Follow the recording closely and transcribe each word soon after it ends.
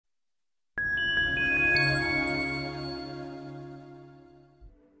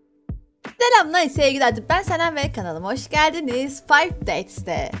Selamlar sevgiler, ben Senem ve kanalıma hoş geldiniz. 5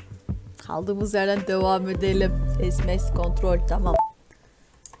 Dates'te kaldığımız yerden devam edelim. SMS kontrol, tamam.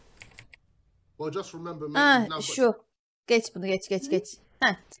 Şu. Geç bunu, geç.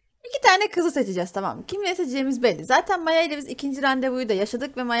 Heh. 2 tane kızı seçeceğiz, tamam. Kimle seçeceğimiz belli. Zaten Maya ile biz ikinci randevuyu da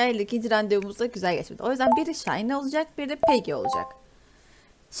yaşadık ve Maya ile ikinci randevumuz da güzel geçmedi. O yüzden biri Shine olacak, biri de Peggy olacak.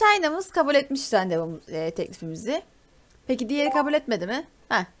 Shine'ımız kabul etmiş randevumuz teklifimizi. Peki diğeri kabul etmedi mi?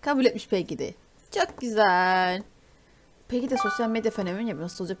 Heh, kabul etmiş Peggy de. Çok güzel. Peggy de sosyal medya fenomeni yapıyor.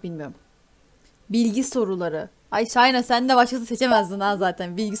 Nasıl olacak bilmiyorum. Bilgi soruları. Ay Shine, sen de başkası seçemezdin ha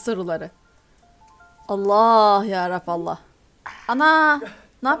zaten. Bilgi soruları. Allah ya Allah. Ana,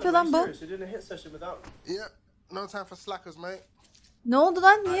 ne yapıyor lan bu? Ne oldu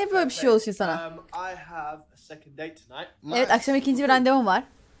lan? Niye böyle bir şey oluşuyor sana? Evet, akşam ikinci bir randevum var.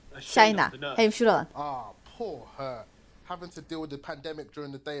 Shine'a. Hemşire olan. Having to deal with the pandemic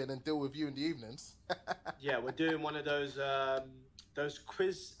during the day and then deal with you in the evenings. Yeah, we're doing one of those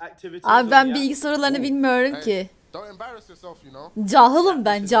quiz activities. Abi ben bilgi sorularını bilmiyorum ki. Don't embarrass yourself, you know. Cahilım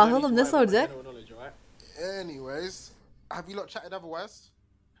ben, cahilım. Ne soracak? Anyways, have you lot chatted otherwise?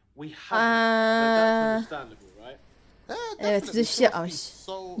 We haven't. But that's understandable, right? Evet, bize şey yapmış.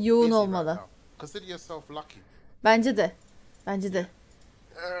 Yoğun olmalı. Consider yourself lucky. Bence de.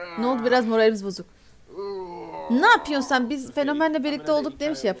 Ne oldu, biraz moralimiz bozuk. Ne yapıyorsun sen? Biz fenomenle birlikte olduk diye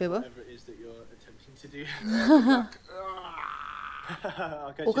mi şey yapıyor bu?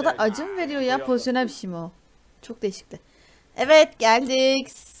 O kadar acı mı veriyor ya? Pozisyonel bir şey mi o? Çok değişikti. Evet,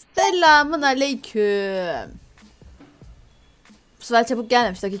 geldik. Selamun aleyküm. Bu sefer çabuk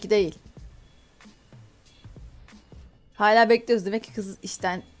gelmemiş. Dakika değil. Hala bekliyoruz. Demek ki kız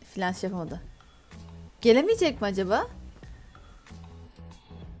işten filan şey yapamadı. Gelemeyecek mi acaba?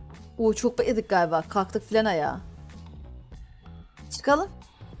 Oo, çok bekledik galiba. Kalktık filan ayağa. Çıkalım.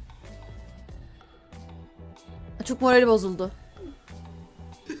 Çok morali bozuldu.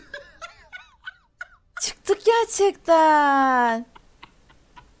 Çıktık gerçekten.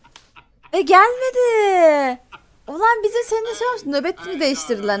 Gelmedi. Ulan bizim seninle şey olmuş. Nöbet mi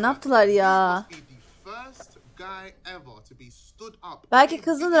değiştirdiler? Ne yaptılar ya? Belki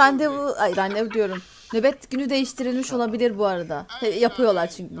kızın randevu diyorum. Nöbet günü değiştirilmiş olabilir bu arada. Yapıyorlar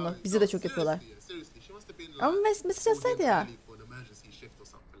çünkü bunu. Bizi de çok yapıyorlar. Ama mesaj atsaydı ya.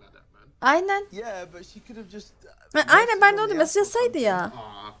 Aynen. Aynen, ben de orada mesaj atsaydı ya.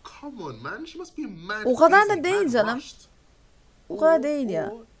 O kadar da değil canım. O kadar değil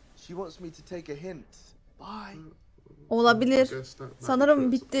ya. Olabilir.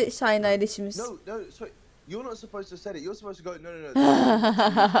 Sanırım bitti Shine'a ilişkimiz. You're not supposed to say it. You're supposed to go. No.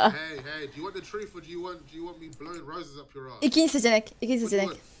 Hey, do you want the truth or do you want me blowing roses up your ass? İkinci seçenek.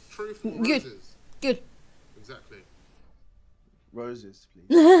 Truth or roses? Gül. Exactly. Roses,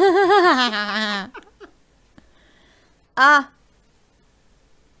 please.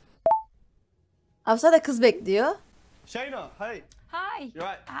 Hafsa da kız bekliyor. Shayna, hey. Hi. You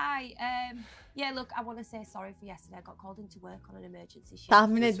right? Hi. Yeah, look, I want to say sorry for yesterday. I got called into work on an emergency shift.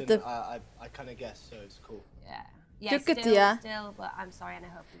 Tahmin Listen, ettim. I kind of guessed, so it's cool. Yeah. Çok kötü ya. Still, but I'm sorry and I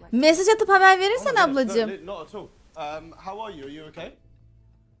hope you went. Mesaj atıp haber verirsen ablacığım. No, not at all. How are you? Are you okay?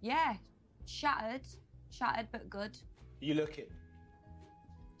 Yeah. Shattered but good. You looking?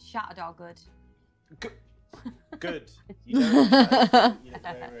 Shattered or good? Good. You don't look bad. You look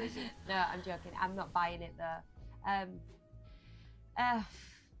very rosy. No, I'm joking. I'm not buying it though.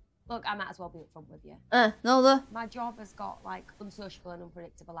 Look, I might as well be upfront with you. Ne oldu? My job has got like unsociable and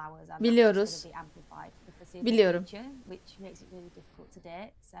unpredictable hours. And Biliyoruz. that's going to be amplified for the foreseeable Biliyorum. future, which makes it really difficult to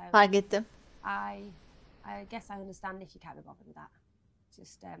date. So Fark ettim. I guess I understand if you can't be bothered with that. It's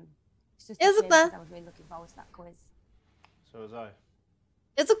just Yazık a shame lan. because I was really looking forward to that quiz. So was I.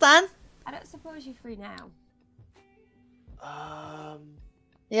 Yazık lan. I don't suppose you're free now.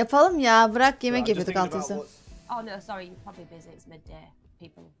 Yapalım ya. Bırak, yemek I'm just yapıyorduk thinking altı about üstü. Oh no, sorry, you're probably busy. It's midday.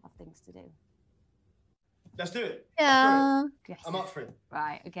 People have things to do. Let's do it. Ya. Yes. I'm up for it.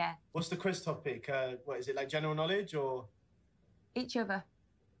 Right. Okay. What's the quiz topic? What is it, like general knowledge or? Each other.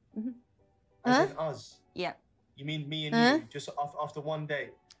 As in us? Yep. You mean me and you, just after one day?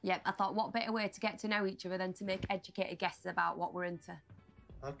 Yep. I thought, what better way to get to know each other than to make educated guesses about what we're into.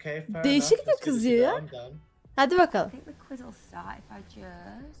 Okay, fair Değişik enough. bir Let's kız do this. ya. I'm down. Hadi I bakalım. think the quiz will start if I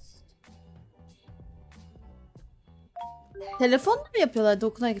just. Telefonla mı yapıyorlar?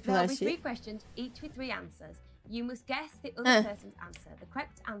 Dokunarak There'll yapıyorlar be şeyi. 3 questions, each with 3 answers. You must guess the other person's answer. The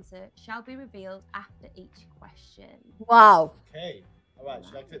correct answer shall be revealed after each question. Wow. Okay. All right.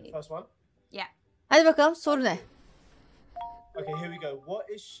 Should I click the first one? Yeah. Hadi bakalım, soru ne? Okay, here we go. What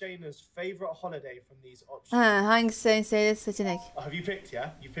is Shayna's favorite holiday from these options? Hangisi en sevdiği seçenek? Oh, have you picked? Yeah,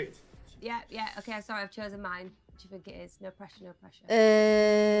 you picked. Yeah. Okay, sorry, I've chosen mine. What do you think it is? No pressure, no pressure.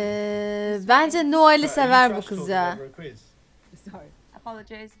 Bence Noel'i Right, sever you bu trash kız talking ya. over a quiz? Sorry.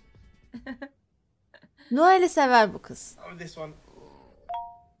 Apologies. Noel'i sever bu kız. Oh, this one.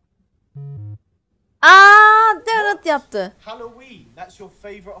 Donut yaptı. Halloween. That's your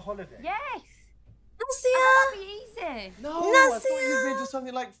favorite holiday. Yes. Nasıl ya? That'd be easy. No, Nasıl I thought you ya? was going to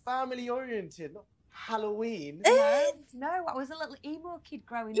something like family oriented, not Halloween. No, I was a little emo kid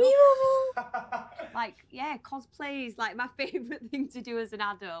growing up. Like, yeah, cosplay is like my favorite thing to do as an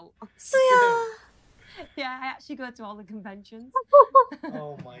adult. Nasıl ya? Yeah, I actually go to all the conventions.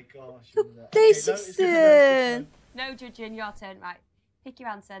 Oh my gosh. Değişiksin. No judging, your turn, right? Pick your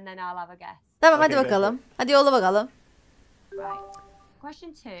answer and then I'll have a guess. Tamam Okay, hadi go bakalım. Hadi yolla bakalım. Right.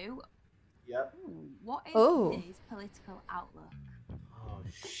 Question 2. Yep. What is Oh. his political outlook? Oh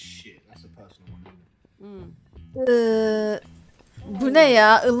shit. That's a personal one. Bu ne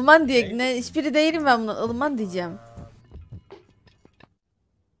ya? Ilman diye. Ne? Hiçbiri değilim ben bunun. Ilman diyeceğim.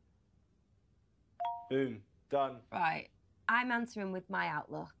 Boom. Done. Right. I'm answering with my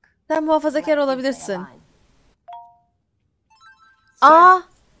outlook. Sen muhafazakar Let's see if they olabilirsin. Aa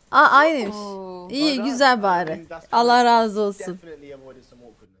aynıymış. Oh. İyi güzel bari. Allah razı olsun. Definitely avoided some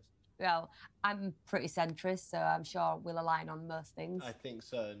awkwardness. Well, I'm pretty centrist, so I'm sure we'll align on most things. I think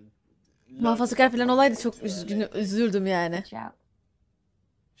so. Muhafazakar falan olaydı çok üzüldüm yani. Good shout.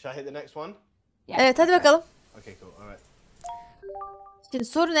 Shall I hit the next one? Yeah. Evet hadi bakalım. Okay, cool. All right. Şimdi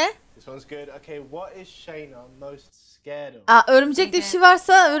soru ne? This one's good. Okay, what is Shayna most scared of? Örümcekli bir şey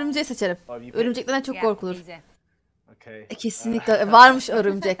varsa örümceği seçerim. Örümceklerden çok Yeah, korkulur. easy. Okay. Kesinlikle varmış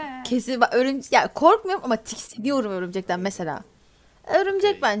örümcek. Kesin bak örümcek ya korkmuyorum ama tiksiniyorum örümcekten mesela.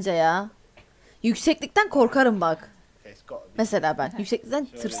 Örümcek bence ya. Yükseklikten korkarım bak. Okay, it's got to be. Mesela ben yükseklikten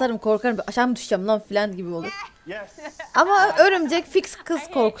tırsarım korkarım aşağı mı düşeceğim lan filan gibi olur. Yes. Ama örümcek fix kız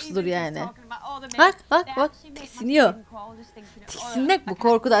korkusudur yani. Bak tiksiniyor. Tiksinmek bu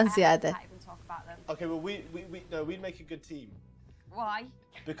korkudan ziyade. Okay, well we'd make a good team Why?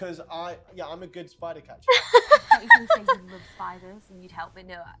 because I'm a good spider catcher. You can say you love spiders and you'd help me. No,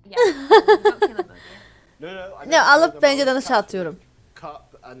 yeah. You don't kill them, do you? No. I Ne don't alıp kill them, I pencereden always aşağı catch atıyorum. them,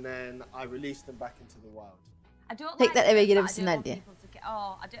 cup, and then I release them back into the wild. I don't Tekrar like eve them, but I girebilsinler don't want diye. people to get-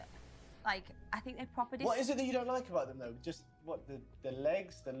 I don't like. I think they're proper. What is it that you don't like about them though? Just what the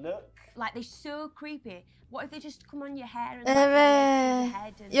legs, the look. Like they're so creepy. What if they just come on your hair and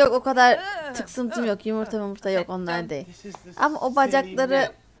Evet. Yok o kadar tıksıntım yok. Yumurta yok onlar değil. This is the Ama o silly bacakları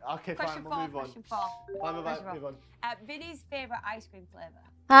bit. Okay, fine, Question we'll 4. move on. Question 4. I'm about to move on. Vinny's favorite ice cream flavor.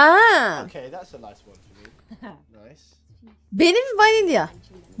 Ha. Okay, that's a nice one for me. Nice. Benim vanilya.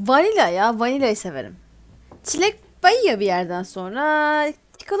 Vanilya ya. Vanilyayı severim. Çilek bayıyor bir yerden sonra.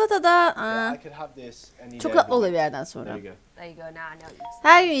 Çikolata da Yeah, I could have this any çok day tatlı of oluyor the bir yerden week. sonra. There you go. There you go. Now I know you.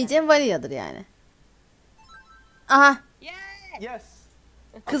 Her gün yiyeceğim vanilyadır yani. Aha. Yeah. Yes.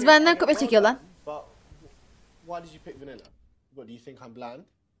 Kız Okay, benden okay, kopya well çekiyor lan. done, But why did you pick vanilla? What do you think I'm bland?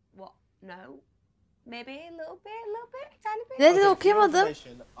 What? No. Maybe a little bit, tiny bit. Ne dedi Okay, for your okuyamadım.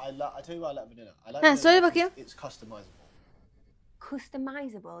 information, I tell you why I like vanilla. I like Ha, vanilla söyle because bakayım. It's customizable.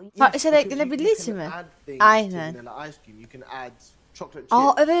 Customizable. Farklı şeyler because eklenebildiği you için can mi? add things Aynen. to vanilla ice cream. You can add chocolate chips.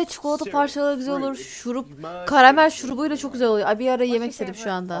 Aa evet çikolata syrup, parçaları güzel olur. fruit. Şurup, You merge karamel things şurubuyla into çok one. güzel oluyor. Ay bir ara What's yemek your istedim şu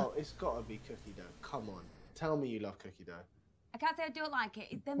favourite? anda. Oh, it's gotta be cookie dough. Come on. Tell me you love cookie dough. I can't say I don't like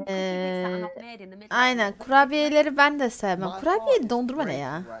it. It's them cookie bits that are not made in the middle. Aynen kurabiyeleri ben de sevmem. My Kurabiye heart is dondurma ne breaking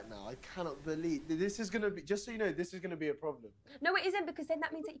ya? Right now, I cannot believe this is gonna be. Just so you know, this is gonna be a problem. No, it isn't because then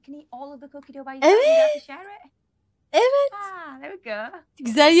that means that you can eat all of the cookie dough by yourself. You don't have to share it. Evet. Ah, there we go.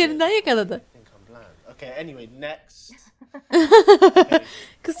 Güzel yerinden yakaladı. I think I'm bland. Okay. Anyway, next.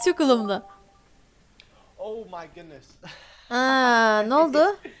 Kız çok ılımlı. Oh my goodness. Aa, ne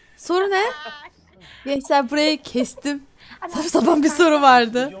oldu? Soru ne? Gençler burayı kestim. Saçma sapan bir soru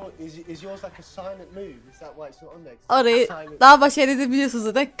vardı. Is yours like a silent move? Is that why it's not on there? Orayı Silent- daha başka yerde biliyorsunuz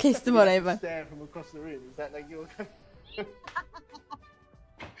zaten. Kestim orayı ben. Stare from across the room. Is that like your?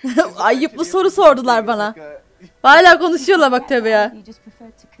 Ayıplı soru sordular bana. Hala konuşuyorlar bak tabii ya. You just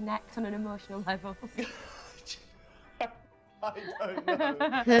prefer to connect on an emotional level. I don't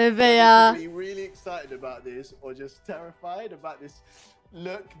know. Tövbe ya. Be really excited about this or just terrified about this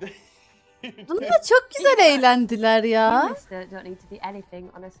look that you do. Bununla çok güzel eğlendiler ya. Humans don't need to be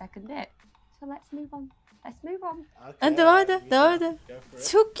anything on a second date. So let's move on. Let's move on. Okay, Hadi devam alright, edelim, you devam go. edelim. Go for it.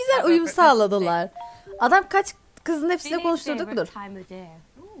 Çok güzel uyum sağladılar. Adam kaç kızın hepsiyle Vinny's konuşturduk mudur? favourite time of day.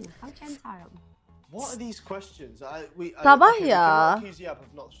 Ooh, how gentile. What are these questions? Sabah okay, ya. we cannot accuse you of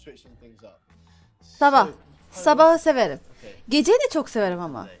not switching things up. Sabah. So, Sabahı severim. okay. Geceyi de çok severim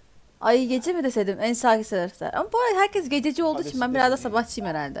ama. Ay gece mi deseydim en sakin severler. Ama bu arada herkes gececi olduğu için ben biraz da sabahçıyım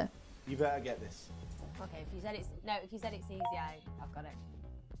herhalde. You better get this. Okay, if you said it's easy, I've got it.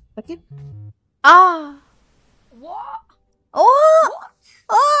 Bakayım. Aa! What? Oo!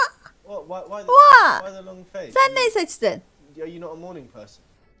 Oo! What? Why What? the long face? Sen neyi seçtin? Are you not a morning person?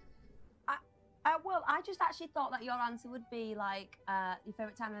 Well, I just actually thought that your answer would be like your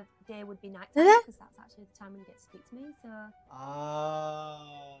favorite time of day would be night Yeah. time because that's actually the time when you get to speak to me. So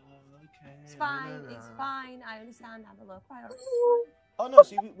Okay. it's fine. It's fine. I understand. I'm a low priority. Oh no,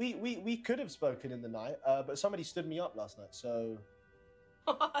 see, we could have spoken in the night, but somebody stood me up last night, so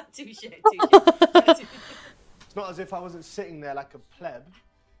Touche. it's not as if I wasn't sitting there like a pleb,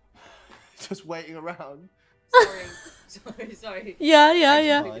 just waiting around. Sorry. Ya. Fine.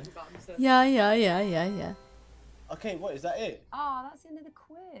 Ya. Okay, what is that it? Oh, that's the end of the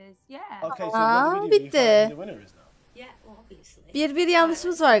quiz. Yeah. Okay, so Aa, what do we do? We bitti. find who the winner is now. Yeah, well, obviously. Bir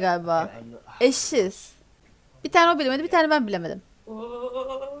yanlışımız var galiba. And, Eşsiz. Bir tane o bilemedi, bir tane ben bilemedim.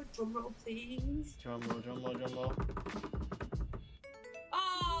 Oh, drum roll, please. drum roll.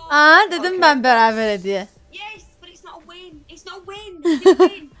 Oh. Aa dedim ben berabere diye. Yes, but it's not a win. It's not a win. I didn't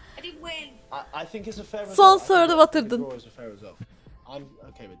win. I didn't win. I think it's a fair result. Son I think soruda the batırdın. draw is a fair result. I'm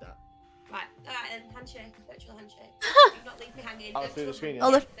okay with that. Right, alright then, handshake, virtual handshake. Do not leave me hanging. Oh, through the screen, yeah.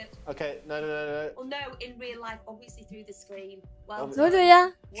 Olur. Okay, no. Well, no, in real life, obviously through the screen. Well Ne Ne oluyor done.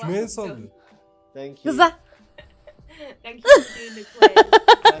 ya? Kime el sallıyor? Thank you. Kıza. Thank you for doing the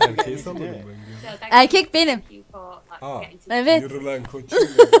quiz. Erkeği salladım ben. So, thank Erkek you, benim. Thank you for Aa. getting to Evet. Yürü lan koçum.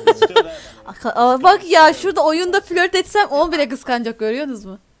 Still there, man. Aa, bak ya şurada oyunda flört etsem onu bile kıskanacak, görüyorsunuz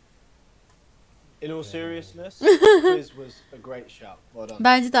mu? In all seriousness, the quiz was a great shout. Well done.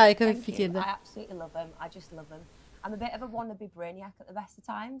 Bence de harika bir Thank you. fikirdi. I absolutely love them. I just love them. I'm a bit of a wannabe brainiac at the best of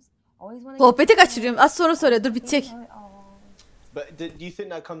times. Always want to. Sohbeti kaçırıyorum. Az sonra söyle, dur bitecek. But do you think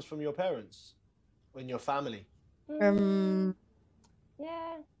that comes from your parents? In your family?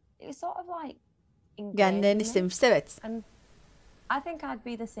 Yeah, it was sort of like ingrained Genlerini in me. istemişti, evet. And I think I'd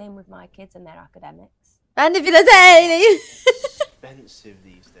be the same with my kids and their academics. Ben de biraz öyleyim. Expensive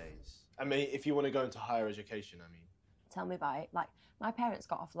these days. I mean, if you want to go into higher education, I mean. Tell me about it. Like, my parents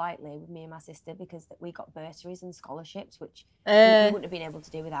got off lightly with me and my sister because we got bursaries and scholarships, which we wouldn't have been able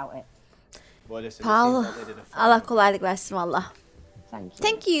to do without it. Well, listen, it Pahalı. seems like they did a fine Allah job. kolaylık versin valla. Thank you.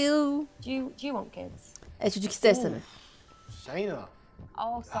 Thank you. Do you want kids? Çocuk isteriz tabii. Shayna.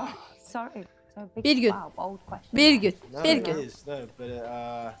 Oh, sorry. So big, Bir gün. Wow, bold question. Bir gün. No, Bir it gün. is. No, but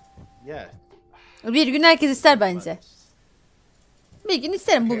yeah. Bir gün herkes ister bence. Bir gün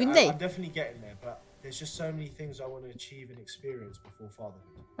isterim, bugün değil. I'm definitely getting there, but there's just so many things I want to achieve and experience before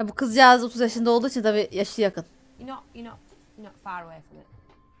fatherhood. Ya bu kızcağız 30 yaşında olduğu için tabii yaşı yakın. You're not far away from it.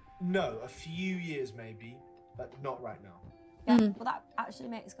 No, a few years maybe, but not right now. Yeah. Well, that actually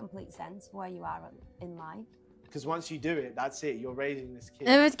makes complete sense where you are in life. Because once you do it, that's it. You're raising this kid.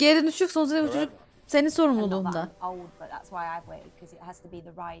 Evet, geri dönüş yok. Sonuçta bu çocuk forever. senin I'm not sorumluluğunda. that old, but that's why I've waited because it has to be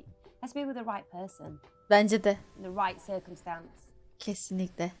with the right person, Bence de. in the right circumstance.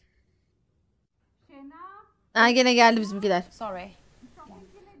 Kesinlikle. Aa, gene geldi bizimkiler. Sorry.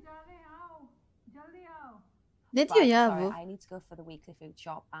 Ne diyor ya sorry, bu? I need to go for the weekly food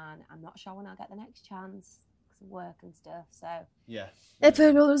shop and I'm not sure when I'll get the next chance because of work and stuff. So Yeah. Hep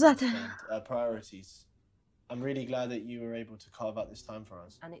öyle olur zaten. And, priorities. I'm really glad that you were able to carve out this time for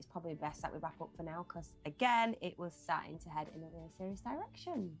us. and it's probably best that we wrap up for now because again it was starting to head in a really serious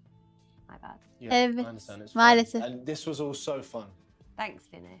direction. My bad. Yeah, Evet, I understand. It's maalesef. fine. And this was all so fun. Thanks,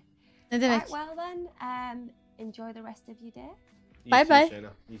 Vinny. Ne demek? Right, well then, enjoy the rest of your day. You Bye too, bye.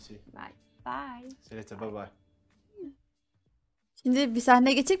 Shayna. You too. Right, bye. See you later. Bye bye. Şimdi bir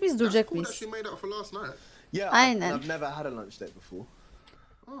sahneye geçecek miyiz, duracak That's cool that mıyız? she made up for last night. Yeah, Aynen. I've never had a lunch date before.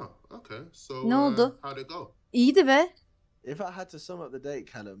 Oh, okay. So, Ne oldu? how'd it go? İyiydi be. If I had to sum up the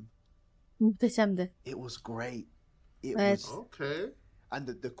date, Callum, Muhteşemdi. it was great. It Evet. was, Okay. and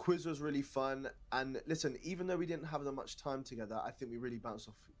the quiz was really fun. And listen, even though we didn't have that much time together, I think we really bounced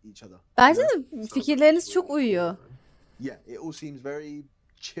off each other. Bence de fikirleriniz çok uyuyor. Yeah, it all seems very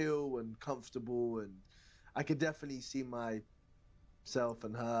chill and comfortable, and I could definitely see myself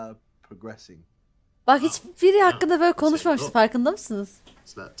and her progressing. Bak hiçbiri hakkında böyle konuşmamıştı, farkında mısınız?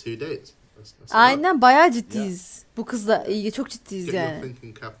 It's like 2 dates. That's Aynen, bayağı ciddiyiz. Bu kızla ilgili çok ciddiyiz Get your yani.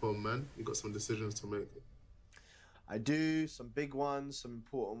 thinking cap on, man. You got some decisions to make. I do, some big ones, some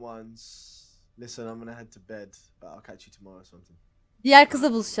important ones. Listen, I'm gonna head to bed, but I'll catch you tomorrow or something. Diğer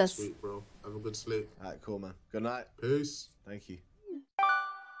kızla buluşacağız. Sweet, bro. Have a good sleep. Alright, cool, man. Good night. Peace. Thank you.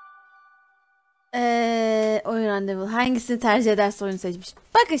 Oyun randevu. Hangisini tercih ederse oyunu seçmiş.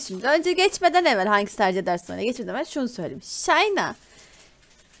 Bakın şimdi, önce geçmeden evvel hangisi tercih ederse oyunu geçmeden evvel şunu söyleyeyim. Shayna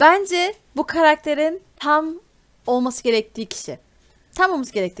bence bu karakterin tam olması gerektiği kişi.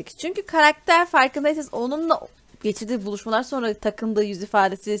 yaşanmamız gerektik. Çünkü karakter farkındaysanız onunla geçirdiği buluşmalar sonra takındığı yüz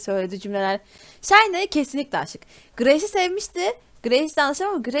ifadesi, söylediği cümleler. Shine'e kesinlikle aşık. Grace'i sevmişti. Grace'le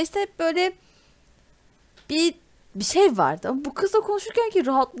anlaşamam ama Grace'de hep böyle bir şey vardı. Ama bu kızla konuşurken ki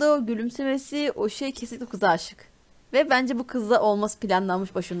rahatlığı, o gülümsemesi, o şey kesinlikle kıza aşık. Ve bence bu kızla olması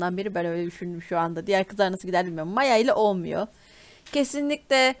planlanmış başından beri. Ben öyle düşündüm şu anda. Diğer kızlar nasıl gider bilmiyorum. Maya ile olmuyor.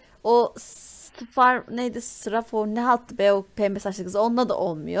 Kesinlikle o Strafor ne hattı be o pembe saçlı kız. Onunla da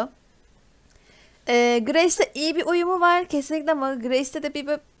olmuyor. Grace'de iyi bir uyumu var. Kesinlikle ama Grace'de de bir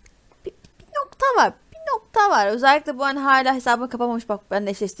nokta var. Bir nokta var. Özellikle bu an hala hesabını kapamamış. Bak ben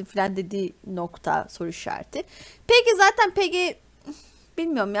eşleştim falan dediği nokta, soru işareti. Peggy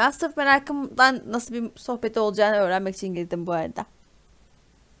bilmiyorum ya. Sırf merakımdan nasıl bir sohbeti olacağını öğrenmek için girdim bu arada.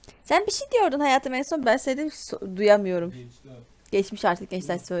 Sen bir şey diyordun hayatım en son. Ben seni duyamıyorum. Geçmiş artık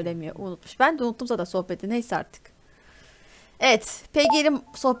gençler söylemiyor. Unutmuş. Ben de unuttum zaten sohbeti. Neyse artık. Evet. Peggy'yle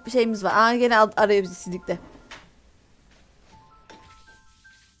şeyimiz var. Gene arıyor bizi silikte.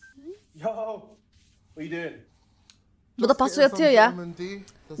 Yo, what are you doing? Bu da paso yatıyor ya.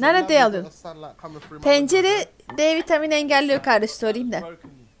 Nerede alıyorsun? Pencere D vitamini engelliyor kardeş söyleyeyim de.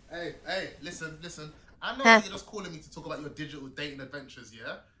 Hey, listen. I know that you're just calling me to talk about your digital dating adventures,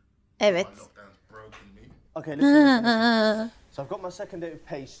 yeah? Evet. My lockdown's broken me. Okay, listen. So I've got my second date with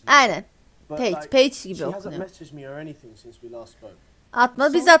Paige. Aynen. But, Paige gibi she hasn't okunuyor. messaged me or anything since we last spoke.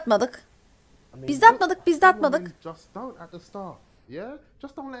 Biz de atmadık. I mean, Biz de atmadık. Just don't at the start, yeah?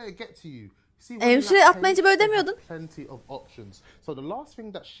 Just don't let it get to you. See, Hemşire atmayınca böyle demiyordun. Plenty of options. So the last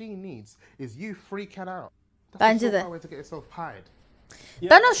thing that she needs is you freaking out. Bence de. To get yourself pied.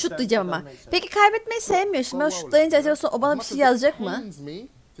 Ben o şutlayacağım ama. Peki kaybetmeyi sevmiyor. Şimdi ben şutlayınca acaba sonra o bana bir şey yazacak mı?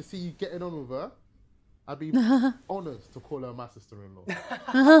 To see you getting on with her, I'd be honored to call her my sister-in-law.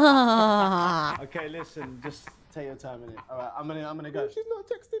 Okay, listen, just take your time in it. All right, I'm gonna go. She's not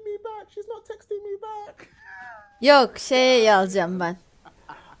texting me back. She's not texting me back. Yok yazacağım ben.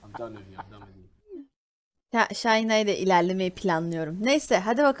 I'm done with you. I'm done with you. Ya Shina ile ilerlemeyi planlıyorum. Neyse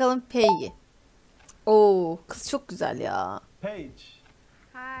hadi bakalım Peggy. Oo kız çok güzel ya. Paige.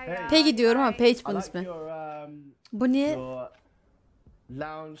 Hi. Peggy diyorum ama Paige I bunun like ismi. your Bu niye? your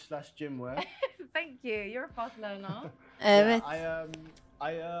lounge/gym wear. Thank you. You're a fast learner. Evet. Yeah,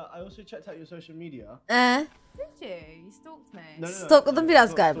 I also checked out your social media. Did you? You stalked me. No. Stalkladım biraz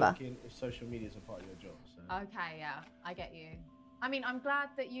Not galiba. stalking if social media is a part of your job. So. Okay, yeah, I get you. I mean, I'm glad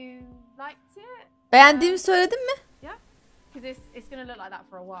that you liked it. Beğendiğimi söyledin mi? Yeah, because it's gonna look like that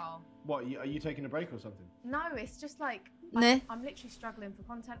for a while. What? Are you taking a break or something? No, it's just like Ne? I'm literally struggling for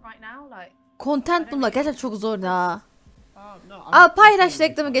content right now. Like, Content bulmak gerçekten çok zor ya. No. Aa paylaş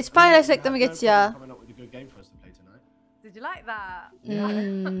reklamı geç. Paylaş reklamı geç ya. did you like that?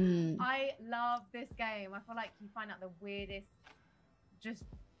 I love this game. I feel like you find out the weirdest, just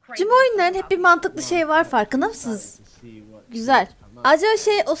crazy. Tüm oyunların hep bir mantıklı şey var farkında mısınız? Güzel. Acaba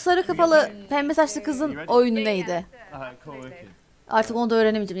o sarı kafalı pembe saçlı kızın oyunu neydi? Artık onu da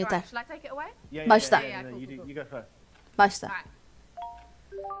öğrenemeyeceğim yeter. Shall I take it away? Başla. Başla.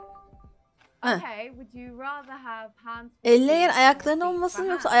 Okay, would you rather have hands? Ellerin ayakların olmasını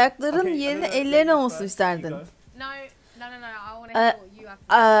yoksa ayakların yerine ellerin olmasını isterdin? No. I want to hear what you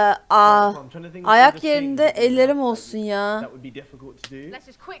have. Ayak yerinde ellerim olsun ya. Let's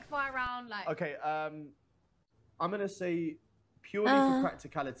just quick fire round like. Okay, I'm gonna say purely for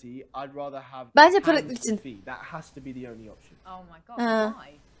practicality, I'd rather have Bence hands pratik than için. feet. That has to be the only option. Oh my god,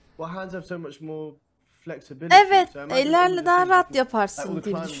 why? Well, hands have so much more flexibility. Evet, So imagine all ellerle the daha things rahat you can- all yaparsın the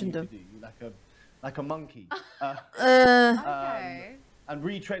diye climbing you düşündüm. could do, like a monkey. Okay. And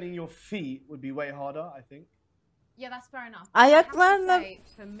retraining your feet would be way harder, I think. Yeah, that's fair enough. Ayaklarla- I have to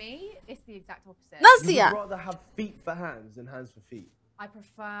say, for me, it's the exact opposite. Nasıl You ya? would rather have feet for hands than hands for feet. I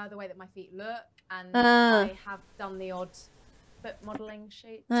prefer the way that my feet look, and Ah. I have done the odd foot modeling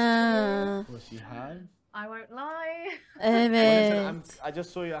shoot. Ha, Of course you have. I won't lie. Well, evet. listen, I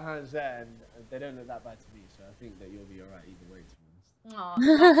just saw your hands there, and they don't look that bad to me. So I think that you'll be alright either way, to be honest. Aw,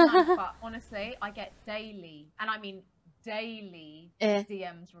 that's nice, but honestly, I get daily, and I mean daily,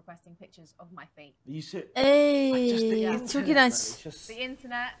 DMs requesting pictures of my feet. You sit. Ey, çok iğrenç. The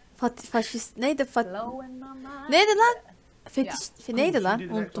internet Faşist neydi? blowing my mind. Neydi lan? Fetiş neydi lan?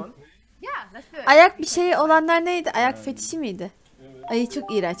 Unuttum. Yeah, let's do it. Ayak bir şey olanlar neydi? Ayak fetişi miydi? Ay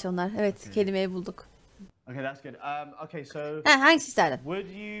çok iğrenç onlar. Evet, kelimeyi bulduk. Okay, that's good. Okay, so Hangisi isterdin? would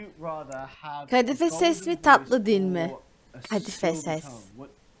you rather have Kadife a ses golden mi, tatlı voice dil mi? or a Kadife silver ses. tongue?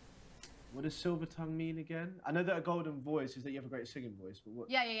 What does silver tongue mean again? I know that a golden voice is that you have a great singing voice, but what?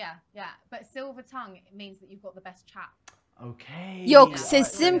 Yeah. But silver tongue means that you've got the best chat. Okay. Yok, Yeah.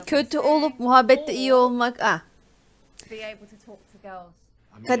 sesim kötü olup muhabbette iyi olmak. Be able to talk to girls.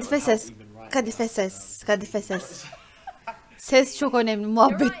 Kadife ses. Kadife ses. Kadife ses. Ses çok önemli.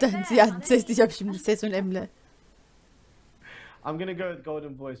 Muhabbetten ziyade ses diyeceğim şimdi. Ses önemli. I'm gonna go with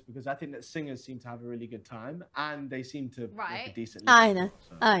golden voice because I think that singers seem to have a really good time and they seem to make a decent living. Aynen.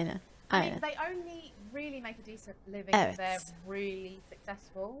 Aynen. I Aynen. mean, they only really make a decent living Evet. if they're really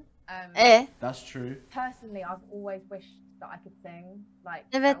successful. That's true. Personally, I've always wished that I could sing. Like,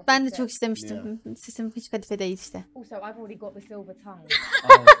 Evet that ben would de be çok sick. istemiştim. Sesim hiç kadife değil işte. Also, I've already got the silver tongue. Oh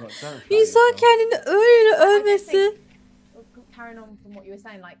God, don't flatter İnsan yourself. kendini öyle I don't övmesi. think- carrying on from what you were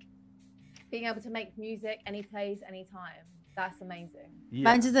saying, like being able to make music any place, anytime. That's amazing. Yeah,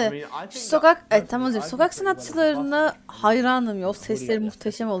 Bence de. I mean, I think Sokak, that evet, tam personally, özür. I Sokak think pretty well sanatçılarına as a buff. hayranım ya. O sesleri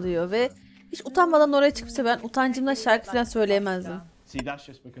muhteşem oluyor ve hiç utanmadan oraya çıkıp ben utancımdan şarkı falan söyleyemezdim. See, that's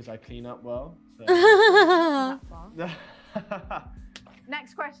just because I clean up well. So. That far.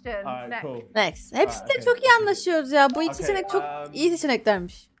 Next question. Alright, Next. cool. Next. Hepsiyle Okay. çok iyi anlaşıyoruz ya. Bu iki Okay, seçenek çok iyi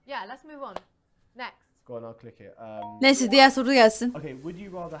seçeneklermiş. Yeah, let's move on. Next. Go on, I'll click it. Neyse diğer soru gelsin. Okay, would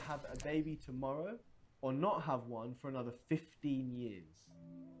you rather have a baby tomorrow or not have one for another 15 years?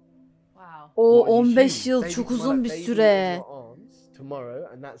 Wow. O What would you 15 choose? yıl Baby çok tomorrow, uzun bir baby in süre. your arms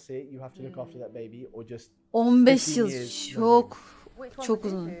tomorrow and that's it. You have to look after that baby or just 15 15 yıl years, çok Which one çok would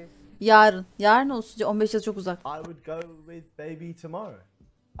you uzun. choose? Yarın. Yarın olsun. 15 yıl çok uzak. I would go with baby tomorrow.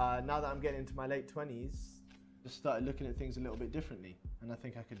 Now that I'm getting into my late 20s, just started looking at things a little bit differently and I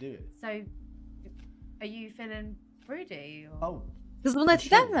think I could do it. So, are you feeling fruity? Or... Oh, Kız bunu for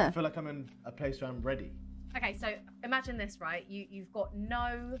etkiler sure. I mi? feel like I'm in a place where I'm ready. Okay, so imagine this, right? You've got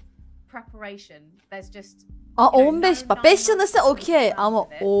no preparation. There's just Aa you know, 15 no bak 5 yıl nine ise months okey to ama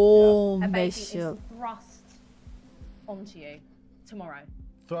plan with it. A baby 15 is yıl. thrust onto you tomorrow.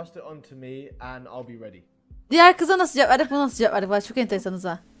 Thrust it onto me and I'll be ready. Diğer kıza nasıl cevap verdik, buna nasıl cevap verdik? Bak çok enteresanız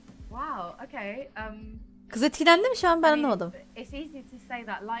ha. Wow. Okay. Kız etkilendi mi şu an ben I mean, anlamadım. It's easy to say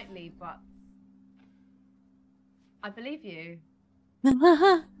that lightly, but I believe you.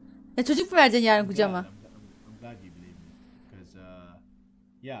 Ya çocuk mu vereceksin yarın kucağıma? I'm glad you believe me because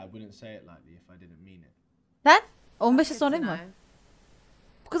yeah, I wouldn't say it lightly if I didn't mean it. Sen? 15 yıl Good sonra to mı? know.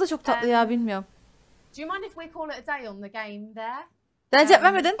 Bu kız da çok tatlı ya bilmiyorum. Do you mind if we call it a day on the game there? Sen cevap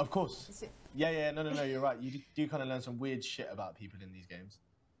vermedin. Of course. Yeah, no, you're right. You do kind of learn some weird shit about people in these games.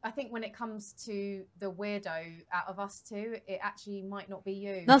 I think when it comes to the weirdo out of us two, it actually might not be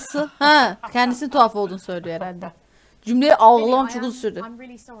you. Nasıl? Ha, kendisinin tuhaf olduğunu söylüyor herhalde. Cümleyi algılamam çok uzun sürdü. I'm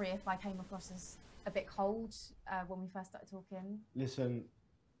really sorry if I came across as a bit cold when we first started talking. Listen,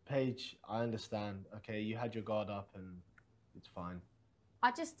 Paige, I understand. Okay, you had your guard up and it's fine.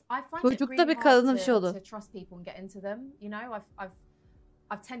 I find it Çocukta really bir hard kadına bir şey oldu. to trust people and get into them. You know,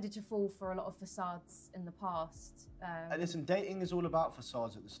 I've tended to fall for a lot of facades in the past. And listen, dating is all about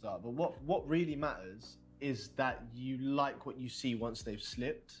facades at the start, but what really matters is that you like what you see once they've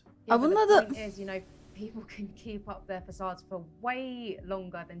slipped. Yeah, but bunlar the da- point is, you know, people can keep up their facades for way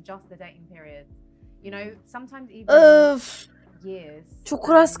longer than just the dating period. You know, sometimes even Öf. years. Çok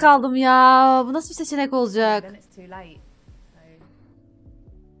kuras kaldım ya. Bu nasıl bir seçenek olacak? Then it's too late. So,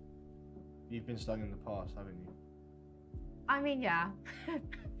 You've been stung in the past, haven't you? I mean, yeah.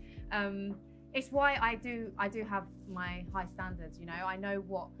 It's why I do have my high standards. You know, I know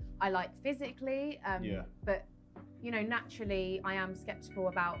what I like physically. Yeah. But you know, naturally, I am skeptical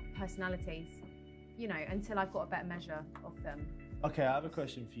about personalities. You know, until I've got a better measure of them. Okay, I have a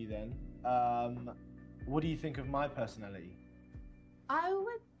question for you then. What do you think of my personality? I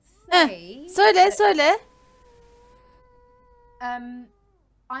would Heh, say. söyle that, söyle.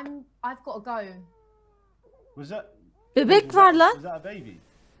 I've got to go. Was that Bebek var lan. Was that a baby?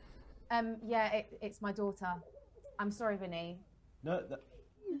 Yeah, it's my daughter. I'm sorry, Vinny. No.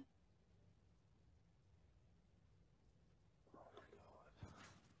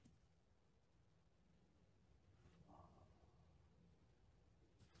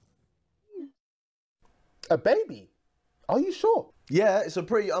 A baby? Are you sure? Yeah, it's a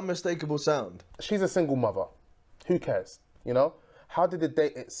pretty unmistakable sound. She's a single mother. Who cares? You know? How did the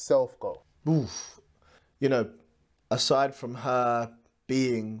date itself go? Oof. You know, aside from her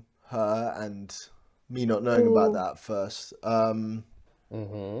being her and me not knowing about that at first.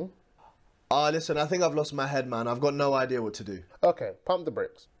 Listen, I think I've lost my head, man. I've got no idea what to do. Okay, pump the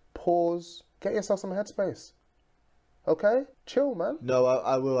brakes. Pause. Get yourself some headspace. Okay? Chill, man. No,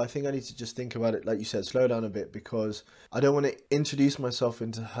 I will. I think I need to just think about it, like you said, slow down a bit, because I don't want to introduce myself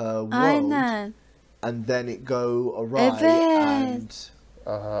into her world Aynen. and then it go awry Evet. and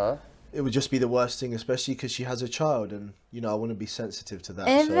Uh-huh. it would just be the worst thing, especially because she has a child and, you know, I want to be sensitive to that.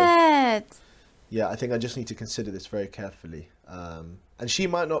 So, Evet. yeah, I think I just need to consider this very carefully. And she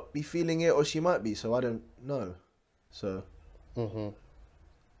might not be feeling it or she might be, so I don't know. So...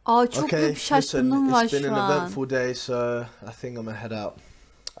 Aa çok Okay, büyük bir listen, şaşkınlığım var it's been şu an an. eventful day, so I think I'm gonna head out.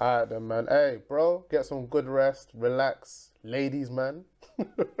 Alright then, man. Hey, bro, get some good rest, relax, ladies, man.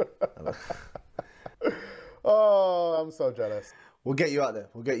 Oh, I'm so jealous. We'll get you out there.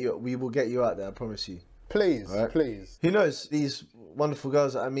 We will get you out there. I promise you. Please, Alright. please. Who knows? These wonderful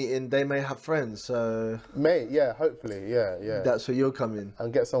girls that I'm meeting, they may have friends. So Mate, yeah, hopefully, yeah. that's where you'll come in.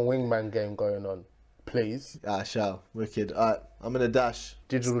 And get some wingman game going on. Please. I shall. Wicked. Alright, I'm gonna dash.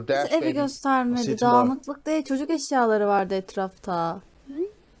 Digital dash, Evi baby. See göstermedi. you tomorrow. Dağınıklık değil. Çocuk eşyaları vardı etrafta.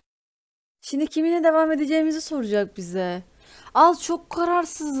 Şimdi kiminle devam edeceğimizi soracak bize. Az çok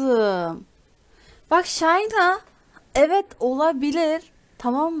kararsızım. Bak Shayna. Evet olabilir.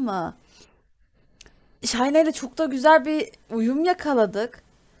 Tamam mı? Shayna ile çok da güzel bir uyum yakaladık.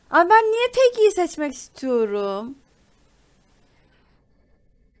 Ama ben niye Peggy'yi seçmek istiyorum?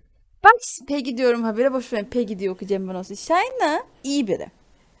 Bak Peggy diyorum habire boş verin. Peggy diye okuyacağım ben olsun. Shayna iyi biri.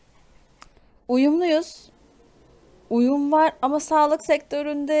 Uyumluyuz. Uyum var ama sağlık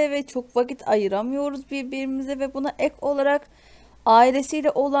sektöründe ve çok vakit ayıramıyoruz birbirimize ve buna ek olarak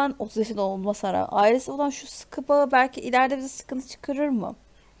ailesiyle olan 30 yaşında olmasına rağmen ailesi olan şu sıkı bağı belki ileride bize sıkıntı çıkarır mı?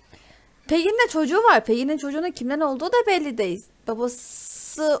 Peggy'nin de çocuğu var. Peggy'nin çocuğunun kimden olduğu da belli değil.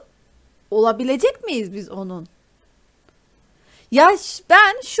 Babası olabilecek miyiz biz onun? Ya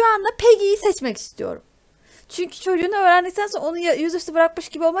ben şu anda Peggy'yi seçmek istiyorum. Çünkü çocuğunu öğrendikten sonra onu yüzüstü bırakmış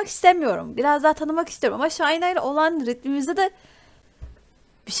gibi olmak istemiyorum. Biraz daha tanımak istiyorum. Ama Shayna ile olan ritmimizde de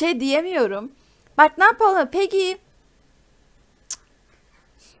bir şey diyemiyorum. Bak ne yapalım? Peggy.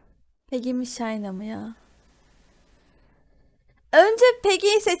 Peggy mi Shayna mı ya? Önce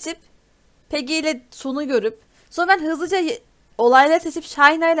Peggy'yi seçip Peggy ile sonu görüp sonra ben hızlıca olayları seçip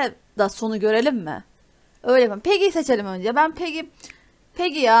Shayna ile da sonu görelim mi? Öyle mi? Peggy'yi seçelim önce. Ben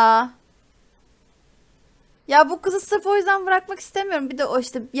Peggy ya. Ya bu kızı sırf o yüzden bırakmak istemiyorum. Bir de o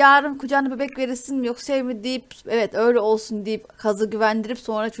işte yarın kucağına bebek verirsin mi yok şey mi deyip evet öyle olsun deyip kazı güvendirip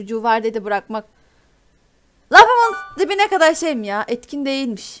sonra çocuğu var diye de bırakmak. Lafımın dibine kadar şey mi ya? Etkin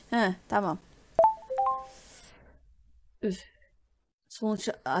değilmiş. He tamam. Üf. Sonuç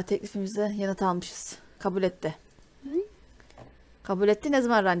teklifimizde yanıt almışız. Kabul etti. Kabul etti. Ne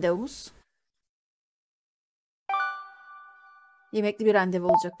zaman randevumuz? Yemekli bir randevu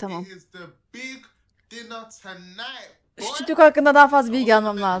olacak. Tamam. It is the big dinner tonight. Şu çocuk hakkında daha fazla bilgi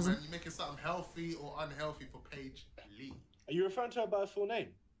almam lazım. You making something healthy or unhealthy for Paige Lee? Are you referring to her by her full name?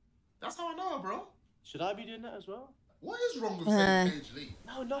 That's how I know her, bro. Should I be doing that as well? What is wrong with saying Paige Lee?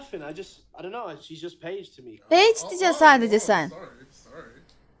 No, nothing. I don't know. She's just Paige to me. Paige diyeceksin sadece sen. Sorry.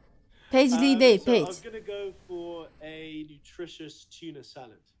 Paige Lee değil, So Paige. I'm gonna go for a nutritious tuna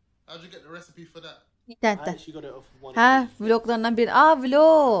salad. How'd you get the recipe for that? I İnternetten. actually got it off of one. Ha, vloglarından biri. Aa,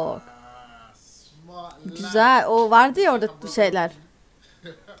 vlog. Smart lad. Güzel. O vardı ya orada bir şeyler.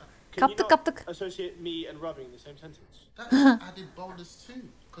 Can you Kaptık not kaptık. associate me and rubbing in the same sentence? That's added bonus too,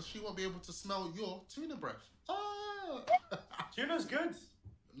 because she won't be able to smell your tuna breath. Ah. Tuna's good.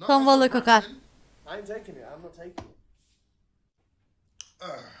 No, Ton balığı kokar. I ain't taking it. I'm not taking it.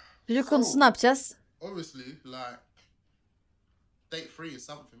 Çocuk konusu ne yapacağız? Obviously, like, date free is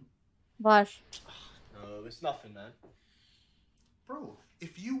something. Var. No, it's nothing, man. Bro,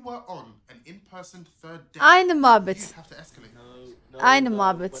 if you were on an in-person third date, Aynı muhabbet. you'd have to escalate. No, Aynı no.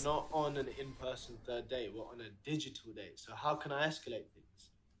 muhabbet. We're not on an in-person third date. We're on a digital date. So how can I escalate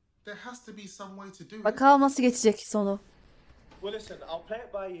things? There has to be some way to do it. Bakalım nasıl geçecek sonu. Well, listen. I'll play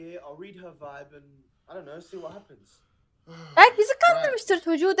it by ear. I'll read her vibe, and I don't know. See what happens. Belki bizi kandırmıştır.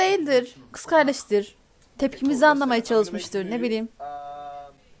 Çocuğu değildir. Kız kardeştir. Tepkimizi anlamaya çalışmıştır. Ne bileyim.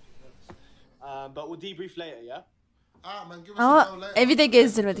 But we'll debrief later, yeah? Ah, man, give us a Ama go later. evi de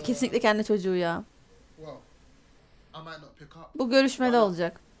gezdirmedi. Kesinlikle kendi çocuğu ya. Well, I might not pick up. Bu görüşmede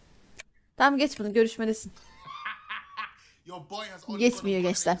olacak. Tamam geç bunu. Görüşmedesin. Your boy has only Geçmiyor got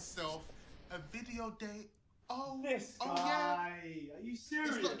gençler. himself a video date. Oh, This oh yeah. Are you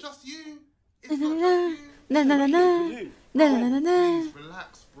serious? It's not just you. It's not just you. Na na na na. Who? Na na na na. Please relax,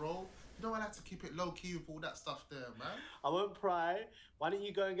 bro. You know I like to keep it low key with all that stuff there, man. I won't pry. Why don't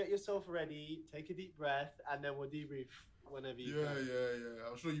you go and get yourself ready, take a deep breath, and then we'll debrief whenever you Yeah, can. yeah.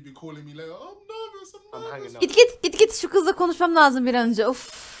 I'm sure you'll be calling me later. I'm nervous. I'm hanging up. Git şu kızla konuşmam lazım bir an önce.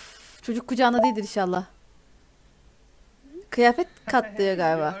 Of. Çocuk kucağında değildir inşallah. Kıyafet katlıyor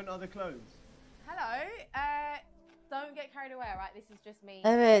galiba. Own other clothes. Hello. Don't get carried away, right? This is just me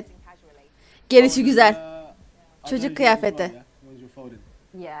Evet. dressing casually. Gelişi güzel. Are Çocuk those kıyafeti. yours as well, yeah? The ones you're folding.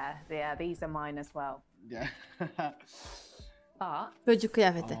 Yeah, these are mine as well. Yeah. But Çocuk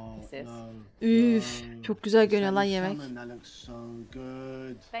kıyafeti. Oh, This is- no. Üf, No. çok güzel görünüyor Salmon, lan yemek. salmon, that looks so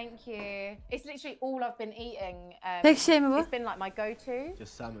good. Thank you. It's literally all I've been eating. Tek şey mi bu? It's been like my go-to.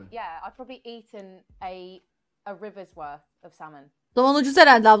 Just salmon. Yeah, I've probably eaten a river's worth of salmon. Doğan ucuz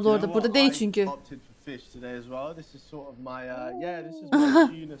herhalde abla You orada. know Burada what? değil I çünkü. opted for fish today as well. This is sort of my yeah. This is my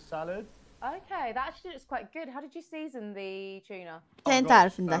tuna salad. Okay, that actually looks quite good. How did you season the tuna? Senin gosh,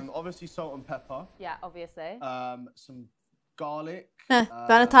 tarifinden. Obviously salt and pepper. Yeah, obviously. Some garlic. Heh,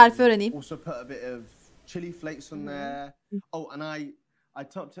 ben de tarifi öğreneyim. Also put a bit of chili flakes on there. Oh, and I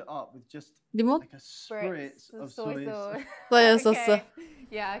topped it up with just Limon. like a spritz of soy sauce. Soya Okay. sosu.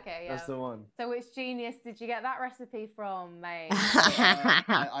 Yeah, okay, yeah. That's the one. So which genius did you get that recipe from, mate?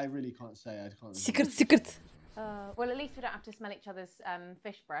 I really can't say. I can't. Sıkırt sıkırt. Well, at least we don't have to smell each other's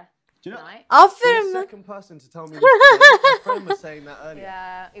fish breath Do you know? tonight. You're Aferin the lan. second person to tell me this today. My friend was saying that earlier.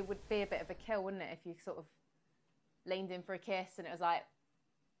 Yeah, it would be a bit of a kill, wouldn't it, if you sort of leaned in for a kiss and it was like,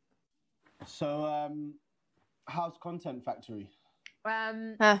 So, how's Content Factory?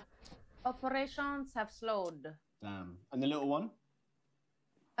 Heh. operations have slowed. Damn. And the little one?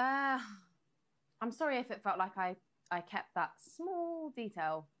 I'm sorry if it felt like I kept that small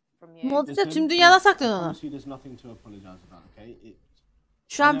detail from you. Mod Listen, tüm dünyadan saklıyorsun onu. Honestly, there's nothing to apologize about, okay?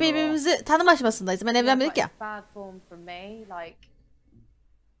 Şu an birbirimizi tanıma aşamasındayız. Ben evlenmedik ya. It's bad form from me. Like,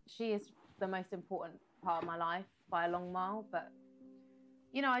 she is the most important part of my life by a long mile. But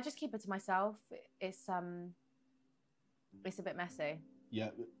you know, I just keep it to myself. It's a bit messy.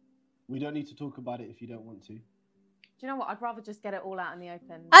 Yeah, we don't need to talk about it if you don't want to. Do you know what? I'd rather just get it all out in the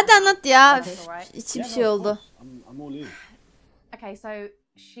open. Hadi anlat ya. That's all right. İçim Yeah, şey no, of oldu. course. I'm all in. Okay, so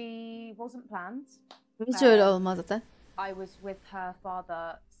she wasn't planned. Hiç öyle olmaz zaten. I was with her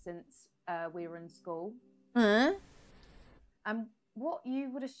father since we were in school. Hı. And what you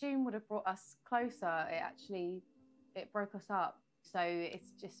would assume would have brought us closer, it broke us up. So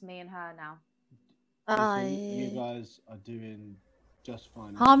it's just me and her now. Listen, you Ay. guys are doing just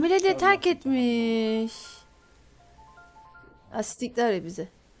fine. Hamile So diye terk lucky to have you. etmiş. Astikler ya bizi.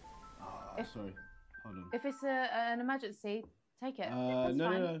 Sorry, hold on. If it's an emergency, take it. That's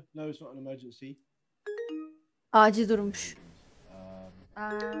No, fine. no, it's not an emergency. Acil durmuş.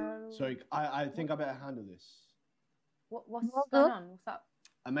 Sorry, I think I better handle this. What's oldu? going on? What's up?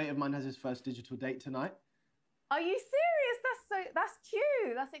 A mate of mine has his first digital date tonight. Are you serious? That's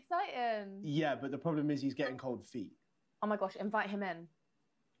cute. That's exciting. Yeah, but the problem is he's getting cold feet. Oh my gosh, invite him in.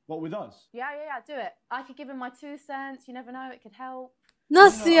 What, with us? Yeah, do it. I could give him my 2 cents. You never know, it could help.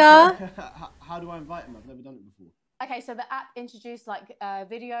 Nasıl ya? How do I invite him? I've never done it before. Okay, so the app introduced like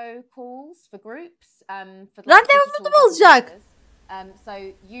video calls for groups. For Randevumuz mu olacak? So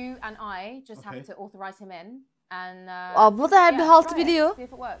you and I just have to authorize him in, and Abla da her bir haltı try it, biliyor. see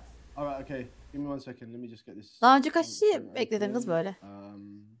if it works. All right, okay. Give me 1 second. Let me just get this. Daha önce kaç kişi bekledin kız böyle?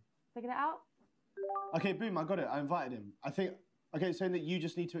 Figure it out. Okay, boom, I got it. I invited him. I think, okay, saying that you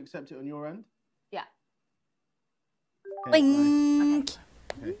just need to accept it on your end? Yeah. Okay, nice. Bing.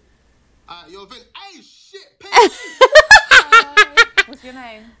 Okay. Yo, Vin. Hey, shit, pig. What's your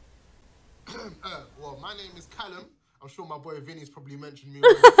name? Well, my name is Callum. I'm sure my boy Vinny's probably mentioned me.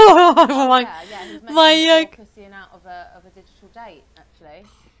 Bak. Yeah, he's Manyak. pussy out of a digital date, actually.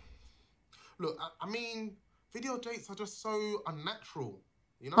 Look, I mean, video dates are just so unnatural.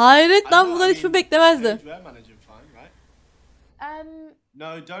 You know? Hayret lan bunları hiçbir beklemezdim. We're managing fine, right?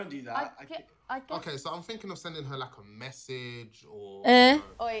 No, don't do I that. guess. Okay, so I'm thinking of sending her like a message or.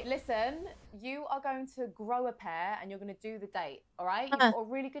 Oi, listen, you are going to grow a pair and you're going to do the date, all right? You've got a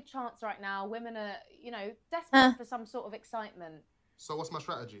really good chance right now. Women are, you know, desperate for some sort of excitement. So what's my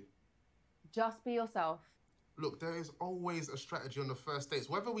strategy? Just be yourself. Look, there is always a strategy on the first dates,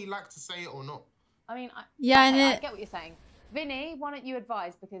 whether we like to say it or not. I mean, I Yani get what you're saying. Vinny, why don't you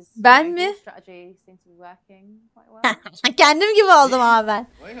advise, because Ben your mi? strategy seems to be working quite well. kendim gibi oldum abi ben.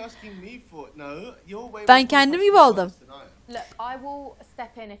 Why are you asking me for it? No, you're way Ben more kendim gibi professional oldum. than I am. Look, I will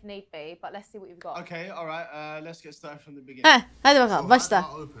step in if need be, but let's see what you've got. Okay, all right. Let's get started from the beginning. Heh, hadi So bakalım how başla. do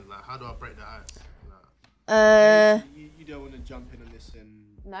I open? Like, how do I break the ice? Like, You don't want to jump in on this and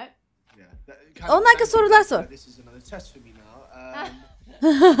No. yeah. Onun hakkında sorular sor. This is another test for me now.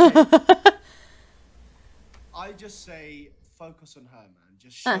 I just say focus on her, man.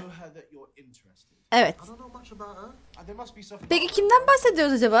 Just show her that you're interested. Evet. I don't know much about her. There must be something. Peki kimden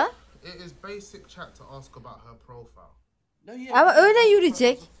bahsediyoruz acaba? It is basic chat to ask about her profile. No, yeah, Ama but öyle that's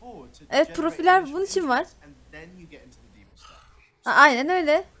yürüyecek. what profiles are for, to Evet, generate profiller initial bunun için var. interest, and then you get into the deeper stuff. Aynen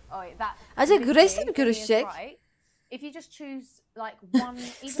öyle. Oi, that. Acaba literally, Grace'le mi Vinny is görüşecek? right. If you just choose like one,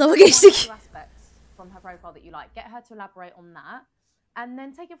 even Sınavı one or geçtik. two aspects from her profile that you like, get her to elaborate on that. and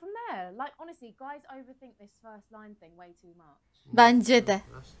then take it from there. Like honestly, guys overthink this first line thing way too much. Bence de.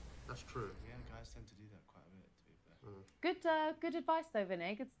 That's true. Yeah, guys tend to do that quite a bit, to be fair. Good advice though,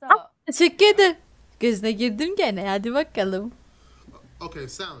 Vinny. Good start. Teşekkür ederim. Gözüne girdim gene. Hadi bakalım. Okay,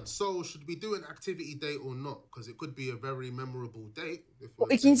 sound. So, should we do an activity date or not? Because it could be a very memorable date. If O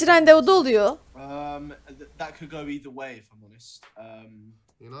ikinci randevuda oluyor. That could go either way, if I'm honest.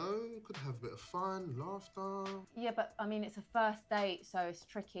 You know, you could have a bit of fun, laughter. Yeah, but I mean, it's a first date, so it's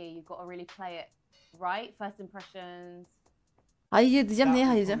tricky. You've got to really play it right. First impressions. Hayır diyeceğim. Neye That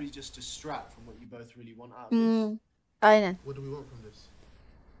hayır would diyeceğim? probably just distract from what you both really want out of this. Aynen. What do we want from this?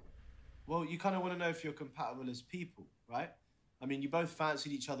 Well, you kind of want to know if you're compatible as people, right? I mean, you both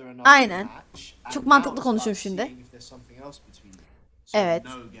fancied each other enough Aynen. to match. and Çok now mantıklı it's konuşuyorum about şimdi. seeing if there's something else between you. So Evet.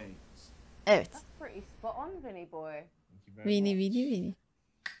 no games. Evet. That's pretty spot on, Vinny boy. Thank you very Vini much. vini vini.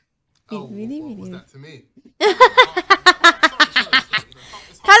 Oh, Vini what was vini. that to me?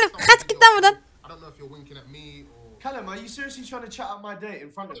 Kalem kaç git lan buradan. I don't know if you're winking at me or... Callum, are you seriously trying to chat out my date in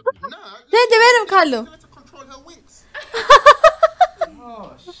front of me? Nah. Ben de benim Kalem. To control her winks.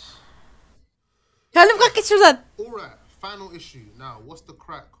 Gosh. Kalem kalk git şuradan. Alright, final issue. Now, what's the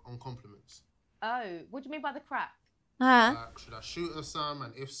crack on compliments? Oh, what do you mean by the crack? Ha. Should I shoot her some,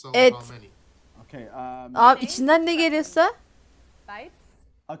 and if so, Evet. how many? Okay, Abi içinden ne geliyorsa. Babes?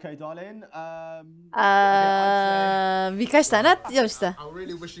 okay, darling. Birkaç tane atacağım işte. I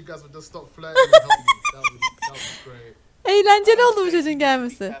really wish you guys would just stop flirting and help me. That would be great. Eğlenceli oldu bu çocuğun Be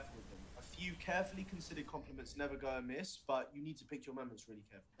gelmesi. careful with them. A few carefully considered compliments never go amiss, but you need to pick your moments really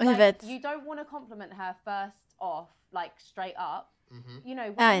carefully. Like, Evet. You don't want to compliment her first off, like straight up. You know,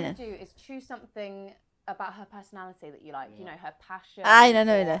 what Aynen. you do is choose something about her personality that you like. You know, her passion. Aynen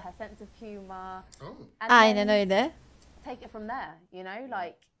öyle. Her sense of humor. Oh. And Aynen then öyle. take it from there, you know?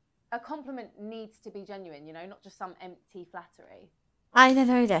 Like, a compliment needs to be genuine, you know, not just some empty flattery. Aynen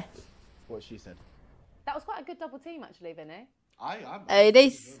öyle. What she said. That was quite a good double team, actually, Vinny. I'm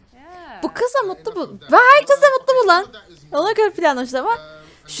Öyleyiz. Yeah. Bu kız da mutlu bu. Ve herkes de mutlu bu lan. Ona göre planlamışlar ama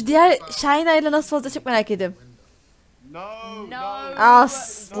şu diğer Şahin ile nasıl olacak çok merak ediyorum. No, No.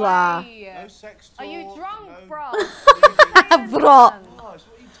 Asla. way. No sex talk. Are you drunk, no... bro? Bro. Gosh,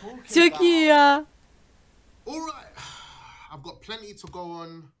 what are you talking Çok iyi ya. Alright. I've got plenty to go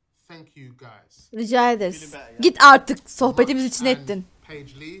on. Thank you, guys. Rica ederiz. Git artık sohbetimiz için And ettin.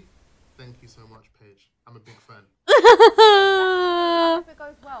 Paige Lee, thank you so much, Paige. I'm a big fan. I hope it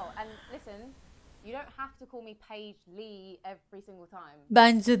goes well. And listen, you don't have to call me Paige Lee every single time.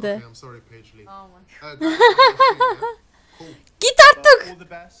 Bence de. Okay, I'm sorry, Paige Lee. Oh my god. Guys, yeah? Cool. Git artık. All the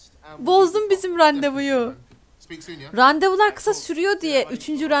best. and Bozdun bizim randevuyu. Speak soon, yeah? Randevular kısa sürüyor diye 3.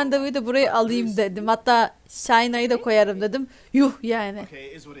 randevuyu da buraya alayım dedim. Hatta Şahina'yı da koyarım dedim. Yuh yani. Okay,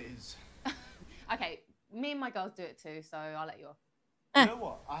 it is what it is. Okay, me and my girls do it too, so I'll let you off. You know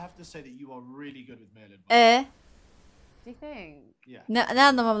what? I have to say that you are really good with male advice. Do you think? Yeah. Ne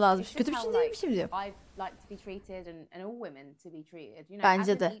anlamam lazım? It's just Kötü bir how, şey değil like, bir şey mi diyor? I like to be treated and all women to be treated, you know,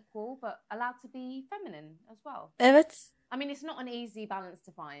 Bence as de. an equal, but allowed to be feminine as well. Evet. I mean, it's not an easy balance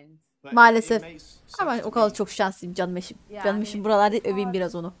to find. But Maalesef. makes sense Ama to o kadar me. çok şanslıyım canım eşim. Yeah, Canım I eşim mean, buralarda it's öveyim hard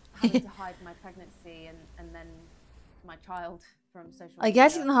biraz onu. having to hide my pregnancy and then my child from social Ay media.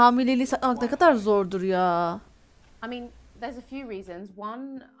 gerçekten hamileliği saklamak ne kadar zordur ya. I mean, there's a few reasons.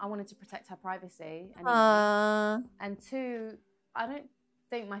 One, I wanted to protect her privacy, Aa, and two, I don't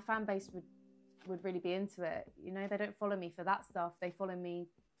think my fan base would really be into it. You know, they don't follow me for that stuff. They follow me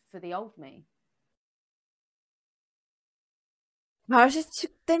for the old me. karşı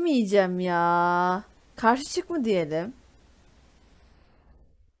çık demeyeceğim ya. Karşı çık mı diyelim?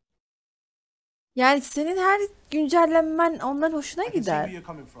 Yani senin her güncellenmen onların hoşuna I can see where gider. you're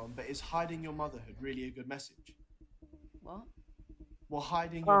coming from, but is hiding your motherhood really a good message? What? Well,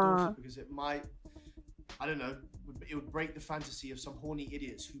 hiding your daughter because it might, I don't know, it would break the fantasy of some horny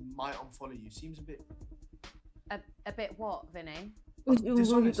idiots who might unfollow you. Seems a bit A bit what, Vinny?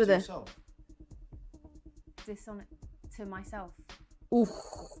 dishonest to de. yourself. Dishonest to myself. Uf.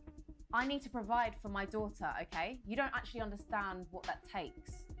 I need to provide for my daughter, okay? You don't actually understand what that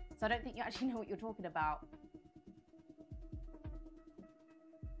takes. So I don't think you actually know what you're talking about.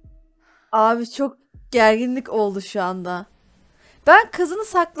 Abi çok gerginlik oldu şu anda. Ben kızını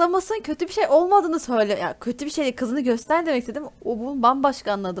saklamasının kötü bir şey olmadığını söyle. Ya kötü bir şey değil, kızını göster demek istedim. O bunu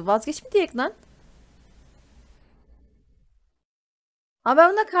bambaşka anladı. Vazgeç mi diyek lan? Ama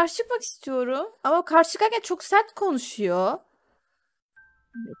ben buna karşı çıkmak istiyorum. Ama o karşı çıkarken çok sert konuşuyor.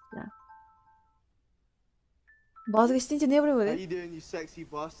 Bekle. Vazgeç deyince niye buraya How böyle? you doing, you sexy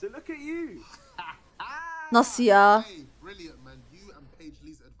bastard? Look at you. Nasıl ya? Hey, brilliant, man. You and Paige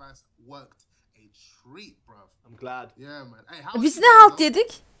Lee's advice worked a treat, bruv. I'm glad. Yeah, man. Hey, how's Biz it ne going, halt though?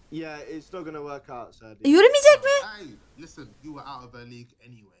 yedik? Yeah, it's not gonna work out, sadly. Yürümeyecek mi? Hey, listen, you were out of the league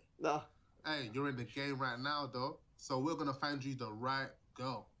anyway. No. Hey, you're in the game right now, though. So we're gonna find you the right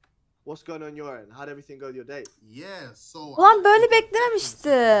girl. What's going on your end? How'd everything go with your date? Yeah, so. Ulan böyle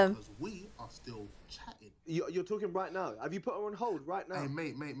beklememiştim. Because we are still chatting. You're talking right now. Have you put her on hold right now? Hey,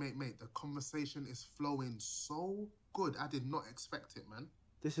 mate. The conversation is flowing so good. I did not expect it, man.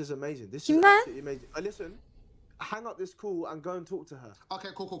 This is amazing. This Kim is ben? absolutely amazing. Listen, hang up this call and go and talk to her. Okay,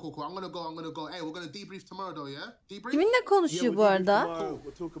 cool. I'm gonna go. Hey, we're gonna debrief tomorrow, though, yeah? Debrief? Kiminle konuşuyor bu arada?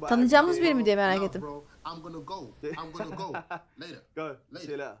 We'll talk about Tanıyacağımız everything. biri mi diye merak Nah, ettim. bro, I'm gonna go. Later. Go.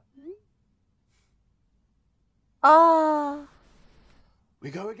 See you later. Aa. We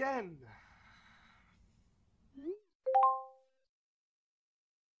go again.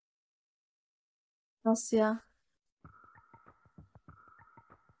 Nasıl ya?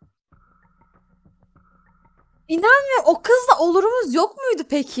 İnanmıyorum. O kızla olurumuz yok muydu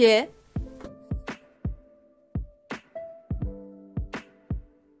peki?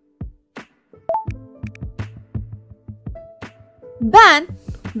 Ben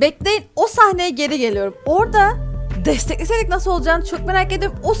bekleyin o sahneye geri geliyorum. Orada destekleseydik nasıl olacağını çok merak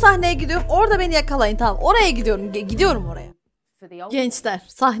ediyorum. O sahneye gidiyorum. Orada beni yakalayın. Tamam. Oraya gidiyorum. Gidiyorum oraya. Gençler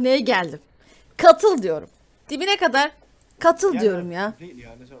sahneye geldim. Katıl diyorum. Dibine kadar katıl diyorum ya.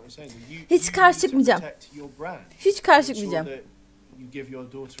 Hiç karşı çıkmayacağım. Hiç karşı çıkmayacağım.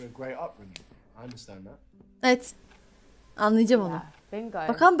 Evet. Anlayacağım onu.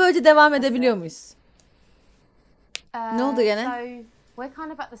 Bakalım böylece devam edebiliyor muyuz? Ne oldu gene? So we're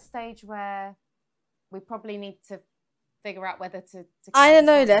kind of at the stage where we probably need to figure out whether to Aynen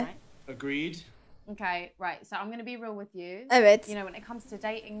öyle. right? Agreed. Okay, right. So I'm going to be real with you. Evet. You know, when it comes to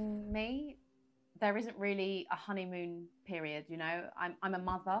dating me, there isn't really a honeymoon period, you know. I'm a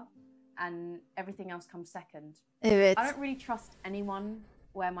mother and everything else comes second. Evet. I don't really trust anyone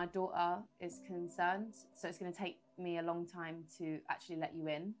where my daughter is concerned, so it's going to take me a long time to actually let you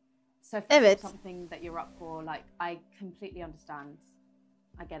in. So if that's Evet. not something that you're up for, like, I completely understand.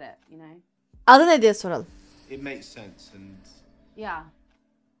 I get it, you know. Adı ne diye soralım. It makes sense and Yeah.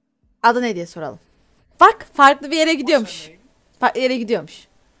 Adı ne diye soralım. Bak farklı bir yere gidiyormuş. Farklı yere gidiyormuş.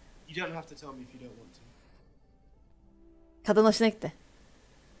 you don't have to tell me if you don't want to. Kadın hoşuna gitti.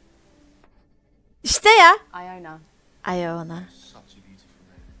 İşte ya. Iona. Iona. Such a beautiful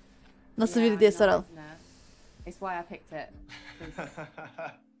name. Nasıl Yeah, biri diye I know, soralım. isn't it? It's why I picked it. 'Cause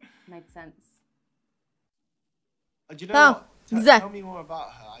it made sense. Do you know Tamam, what? güzel. Tell me more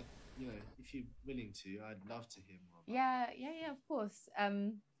about her. If you're willing to, I'd love to hear more. Yeah, of course.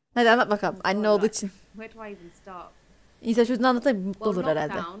 Hadi anlat bakalım. Anne olduğu için. Where do I even start? İnsan çocuğunu anlatayım mutlu olur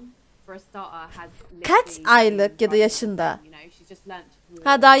herhalde. lockdown, for a starter, has Kaç literally aylık ya da been yaşında? you know, she's just learnt to walk.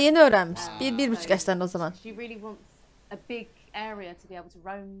 Ha daha yeni öğrenmiş. Bir buçuk yaşlarında o zaman. She really wants a big area to be able to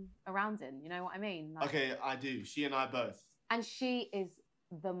roam around in. You know what I mean? Like, Okay, I do. She and I both. and she is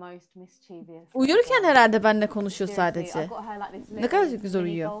the most mischievous. Uyurken herhalde benimle konuşuyor Seriously, sadece. I've got her like this Ne kadar little güzel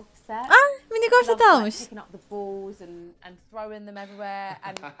mini uyuyor. golf set. Mini golf Loves, seti almış. picking up the balls and throwing them everywhere.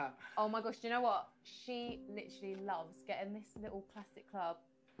 And oh my gosh, do you know what? She literally loves getting this little plastic club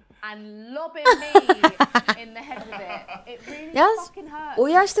and lobbing me in the head with it. It really Yalnız fucking hurts. o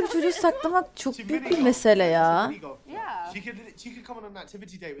yaşta bir çocuğu saklamak çok büyük bir mesele ya. Yeah. She could come on an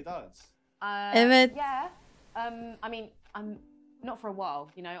activity date with us. Evet. Yeah. I mean, I'm not for a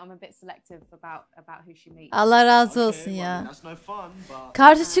while. You know, I'm a bit selective about who she meets. Allah razı Okay, olsun ya. That's no fun, but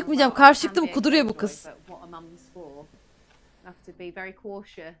Karşı çıkmayacağım. Karşı Can çıktım be a kuduruyor bu killjoy, kız. but what a mum's for. You have to be very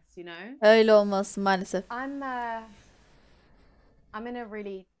cautious, you know. Öyle olmasın maalesef. I'm in a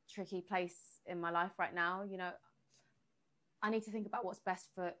really tricky place in my life right now. You know, I need to think about what's best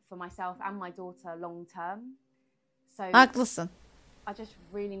for myself and my daughter long term. So Haklısın. I just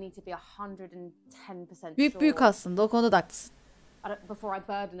really need to be 110% Büyük sure aslında o konuda da haklısın. before I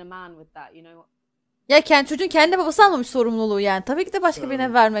burden a man with that. You know. Ya çocuğun kendi babası almamış sorumluluğu yani. Tabii ki de başka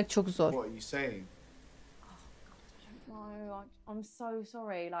birine vermek çok zor. what are you saying? No, I'm so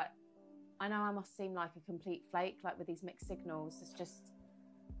sorry. Like, I know I must seem like a complete flake, like with these mixed signals. It's just,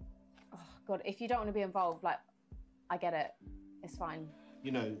 oh God, if you don't want to be involved, like, I get it. It's fine.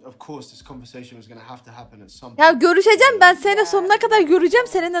 You know, of course, this conversation was going to have to happen at some Ya point. görüşeceğim ben seni sonuna kadar göreceğim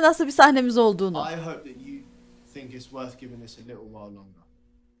seninle nasıl bir sahnemiz olduğunu. I hope that you think it's worth giving this a little while longer.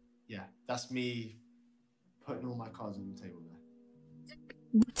 Yeah, that's me putting all my cards on the table there.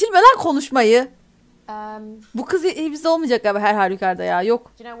 Bitirme lan konuşmayı. Do Bu kız bizde olmayacak galiba her halükarda ya.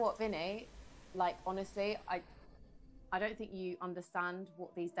 Yok. you know what, Vinny? Like, honestly, I don't think you understand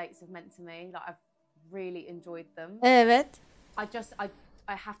what these dates have meant to me. Like, I've really enjoyed them. Evet.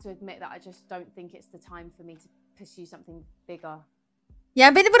 I have to admit that I just don't think it's the time for me to pursue something bigger.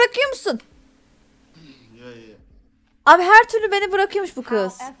 Ya beni bırakıyor musun? Yeah, yeah. Abi her türlü beni bırakıyormuş bu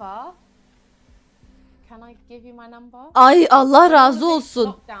kız. However, can I give you my number? Ay Allah razı olsun.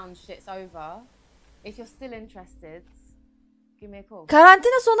 Lockdown shit's over. If you're still interested, give me a call.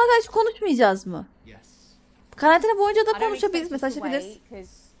 Karantina sonuna kadar konuşmayacağız mı? Yes. Karantina boyunca da I don't konuşabiliriz, expect you to mesajlaşabiliriz. wait,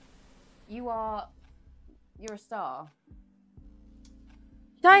 'cause you're a star.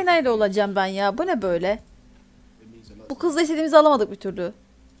 Şayna ile olacağım ben ya. Bu ne böyle? It means a lot. Bu kızla istediğimizi alamadık bir türlü.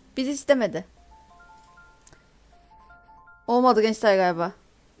 Biz istemedi. Olmadı gençler galiba.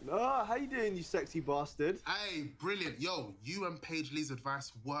 Oh, how you doing, you sexy bastard? Hey, brilliant. Yo, you and Paige Lee's advice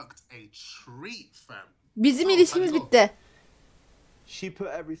worked a treat, fam. Bizim Oh, ilişkimiz hadi go. bitti. She put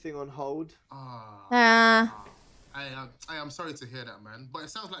everything on hold. Ha. I'm sorry to hear that, man. But it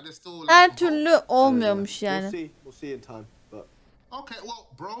sounds like there's still like, Her türlü olmuyormuş yani. We'll see in time. But Okay,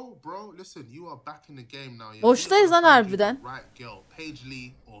 well, bro, listen, you are back in the game now. Boştayız lan harbiden. Right girl, Paige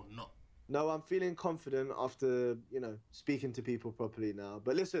Lee or not. no, I'm feeling confident after, speaking to people properly now.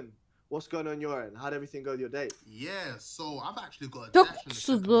 But listen, what's going on your end? How'd everything go with your date? Yeah, so I've actually got a Çok dash in the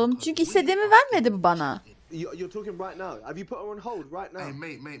mutsuzum. second Çünkü because istediğimi we vermedi are bu bana. You're talking right now. Have you put her on hold right now? Hey,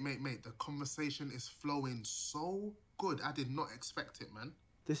 mate, the conversation is flowing so good. I did not expect it, man.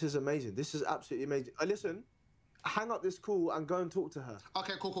 This is amazing. This is absolutely amazing. Listen, hang up this call and go and talk to her.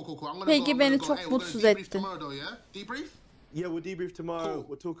 Okay, cool. I'm gonna Peki go, beni go. çok Hey, we're gonna mutsuz debrief ettin. tomorrow though, yeah? Debrief? Yeah, we'll debrief tomorrow. Cool.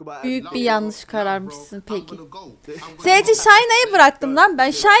 We'll talk about Büyük everything. bir yanlış Love, kararmışsın bro. peki. I'm gonna go. I'm gonna Senin için go. Shayna'yı bıraktım lan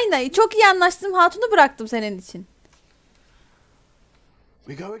ben. Shayna'yı çok iyi anlaştığım hatunu bıraktım senin için.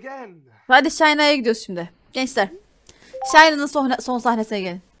 We go again. Hadi Shayna'ya gidiyoruz şimdi. Gençler. Shayna'nın son sahnesine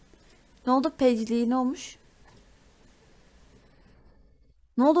gelin. Ne oldu Page'liği ne olmuş?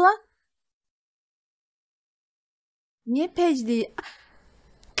 Ne oldu lan? Niye Page'liği?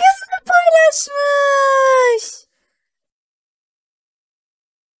 Kızını paylaşmış.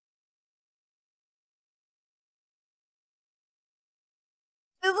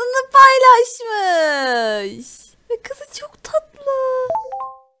 Kızını paylaşmış. Ve kızı çok tatlı.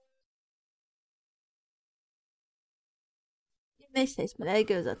 Ne seçmeler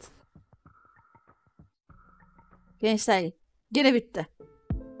göz atın. Gençler gene bitti.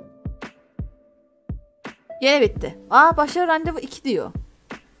 Gene bitti. Aa başarı randevu 2 diyor.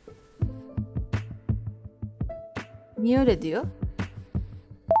 Niye öyle diyor?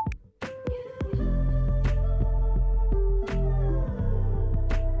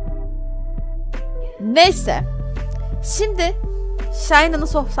 Neyse. Şimdi Shayna'nın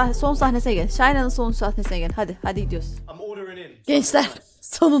son sahnesine gel. Shayna'nın son sahnesine gel. Hadi gidiyoruz. I'm ordering in. Gençler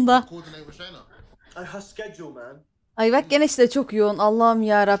sonunda. Coordinate with Shayna. Her schedule, man. Ay bak gene işte çok yoğun. Allah'ım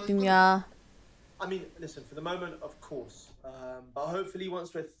ya Rabbim ya. I mean, listen, for the moment, of course. But hopefully,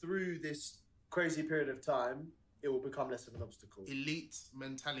 once we're through this crazy period of time, it will become less of an obstacle. Elite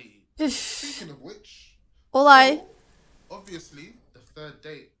mentality. Üf. Speaking of which, Olay. obviously the third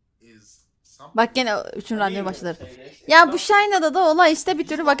date is something. Bak gene 3. randevu başladı. Ya bu Shayna'da da olay işte bir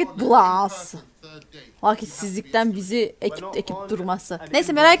türlü vakit bulas. Vakitsizlikten bizi ekip durması.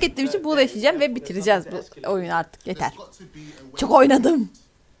 Neyse merak ettiğim için bunu da yaşayacağım ve bitireceğiz bu oyunu artık. Yeter. Çok oynadım.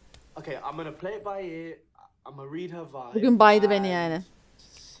 Okay, I'm gonna play it by ear. I'm gonna read her vibe. Bugün baydı beni and yani.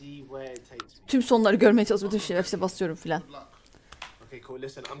 See where it takes me. Tüm sonları görmeye çalışıyorum. Bütün şeylere basıyorum filan. Okay, cool.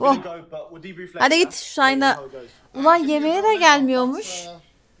 Listen, I'm Oh. gonna go, but we'll debrief later. Hadi git Shayna. How it goes. Ulan yemeğe de gelmiyormuş.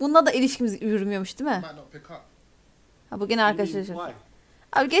 Bununla da ilişkimiz yürümüyormuş değil mi? Might not pick up. Ha bugün arkadaşlar. Why?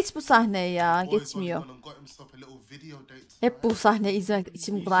 Abi geç bu sahneyi ya. Boys Geçmiyor. went and got himself a little video date. Hep bu sahneyi izlemek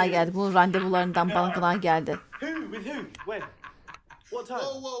için gına geldi. Bunun randevularından bana gına geldi. Who? With who? When? What time?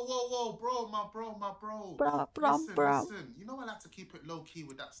 Whoa, bro, my bro. Bro. Listen. You know I like to keep it low key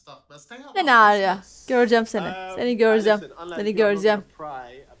with that stuff, but stay out Seni my arıyor. business. Göreceğim seni. Seni göreceğim. Listen, unlike Seni you, I'm not göreceğim. gonna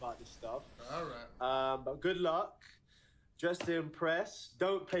pry about this stuff. All right. But good luck. Just to impress.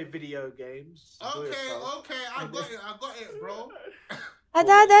 Don't play video games. Enjoy yourself. Okay, I got it, bro. Hadi.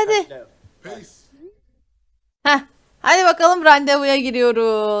 Catch you later. Peace. Heh. Hadi bakalım randevuya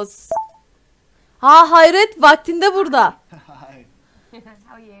giriyoruz. Ha hayret vaktinde burada. Hi.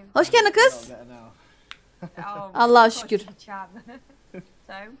 How are you? Hoş geldin kız. Better now. Oh, Allah'a God, şükür. Chan.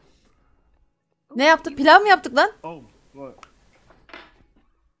 So, Ne yaptık? Pilav mı yaptık lan? Oh, what?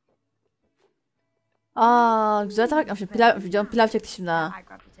 Aa güzel tabak yapmışım. Pilav yapmışım. Canım pilav çekti şimdi ha. I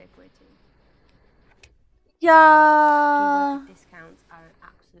grabbed your takeaway too. Ya. Discounts are an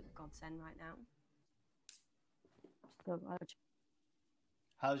absolute godsend right now.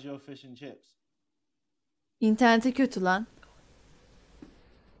 How's your fish and chips? İnterneti kötü lan.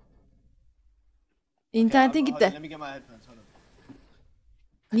 İnternetin Hold on, gitti. let me get my headphones. Hold on.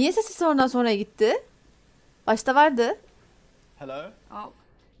 Niye sesi sonradan sonraya gitti? Başta vardı. Hello? Oh,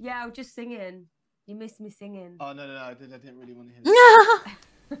 yeah, I was just singing. You missed me singing. Oh, no, I didn't really want to hear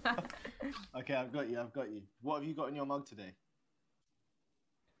that. Okay, I've got you. What have you got in your mug today?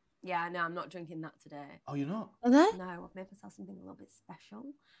 Yeah, no, I'm not drinking that today. Oh, you're not? Ne? No, I've made myself something a little bit special.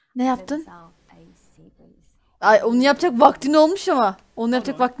 Ne Made yaptın? myself a sea breeze. Ay onu yapacak vaktin olmuş ama. Onu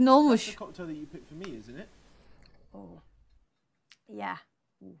yapacak Hold on. vaktin That's olmuş. the cocktail that you picked for me, isn't it? Oh. Yeah.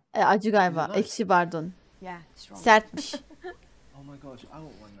 Acı galiba. Is it nice? Ekşi pardon. Yeah, strong. Sertmiş. Oh my gosh, I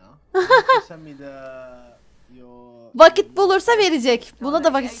want one now. You have to send me your... Vakit bulursa verecek. Do you Buna want da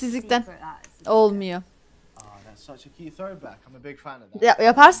me to get vakitsizlikten secret that? It's a secret. olmuyor. Oh, that's such a cute throwback. I'm a big fan of that.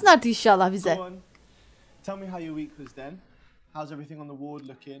 Yaparsın artık inşallah bize. Go on. Tell me how your week was then. How's everything on the ward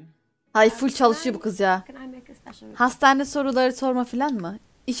looking? Ay full çalışıyor bu kız ya. Can I make a special request? Hastane soruları sorma filan mı?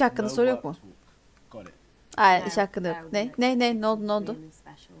 İş hakkında No soru yok work mu? talk. Got it. Hayır No, iş hakkında no, yok. Ne? no. Ne oldu ne oldu? Doing a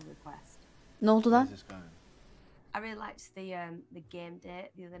special request. Ne oldu lan? Where's this going? I really liked the game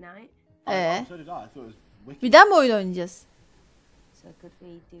date the other night. Ee, So did I. I thought it was wicked. bir daha mı oyun oynayacağız? So could we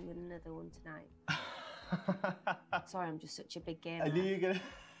do another one tonight? Sorry, I'm just such a big gamer. I knew you were gonna...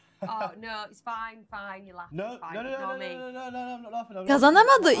 Oh no, it's fine, fine. You're laughing. No, fine. no, no, no, Ignore no, me. no, no, no, no, I'm not laughing. I'm not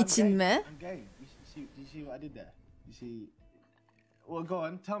Kazanamadığı laughing. I'm için game. mi? I'm game. Do you see what I did there? You see... Well, go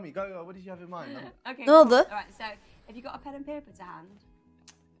on. Tell me. Go. What did you have in mind? Okay. Ne cool. oldu? All right. So, have you got a pen and paper to hand?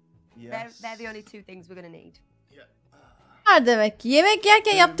 Yes. They're the only two things we're gonna need. Var demek ki. Yemek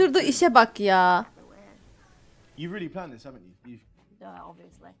yerken yaptırdığı işe bak ya. You really planned this, haven't you? You've...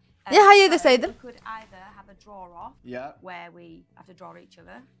 Obviously. Ya hayır so deseydim? We could either have a draw off Yeah. where we have to draw each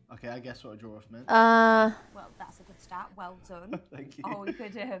other. Okay, I guess what a draw off meant. Well, that's a good start. Well done. Thank you. Or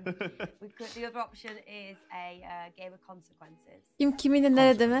the other option is a game of consequences. Kim kiminle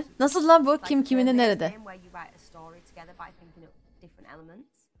nerede mi? Nasıl lan bu? Like Kim a kiminle game nerede? Where you write a story together by thinking of different elements.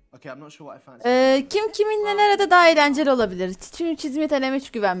 Okay, I'm not sure what I fancy. Kim kiminle nerede daha eğlenceli olabilir. Çünkü çizim yeteneğime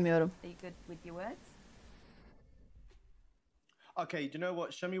hiç güvenmiyorum. Are you good with your words? Okay, do you know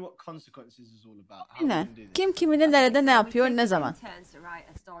what? Show me what consequences is all about. How Ne? we can do this. Kim kiminle nerede ne yapıyor ne zaman? Turns to write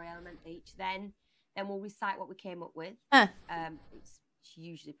a story element each. Then we'll recite what we came up with. Heh. It's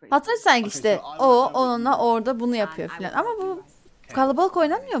usually pretty. Hatırlarsan Okay, işte so I o would know what onunla you- orada bunu And yapıyor I filan. will Ama help you bu write. kalabalık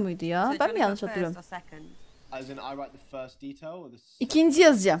oynanmıyor muydu ya? So Ben do mi you yanlış want hatırlıyorum? first or second? As in, I write the first detail or the... İkinci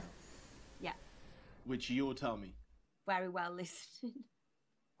yazacağım. Yeah. Which you'll tell me. Very well listened.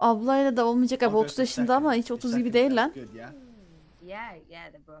 Ablayla da olmayacak abi I'll go 30 for yaşında ama second. hiç 30 Second gibi değil sounds lan. Good, yeah?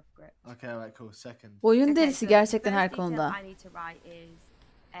 Yeah, they're both great. Okay, alright, cool. Second. Oyun Okay, delisi so gerçekten the her first detail konuda. I need to write is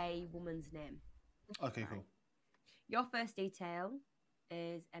a woman's name. Okay, cool. Your first detail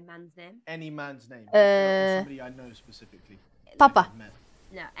is a man's name. Any man's name. Uh, Or somebody I know specifically. Papa. I've met.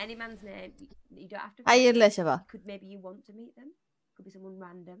 No, any man's name. You don't have to. Hayırlı yaşa bak. Maybe you want to meet them. Could be someone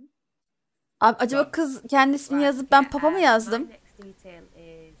random. Abi, acaba kız kendi ismini yazıp ben papa mı yazdım? My next detail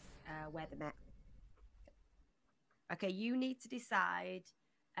is where they met. Okay, you need to decide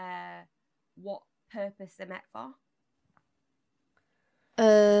what purpose they met for.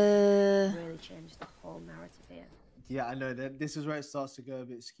 Really change the whole narrative here. Yeah, I know. This is where it starts to go a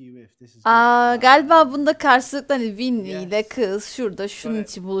bit skew if. This is... Galiba bunda karşılıklı hani Winnie ile Yes. kız şurada şunun Evet.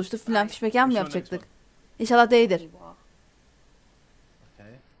 için buluştu filan Right. fişmekan mı What's your next yapacaktık? İnşallah değildir. You are.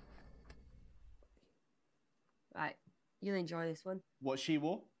 Okay. Right, you'll enjoy this one. What she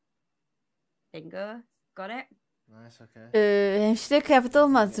wore? Bingo, got it? Nice, okay. Hemşire kıyafeti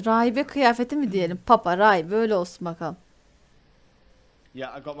olmaz. Rahibe kıyafeti mi diyelim? Papa, rahibe öyle olsun bakalım.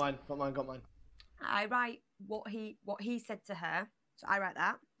 Yeah, I got mine. Got mine. I write what he said to her. So I write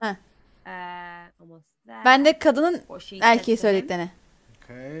that. Heh. Almost there. Ben de kadının What she erkeği said to him. söylediklerini.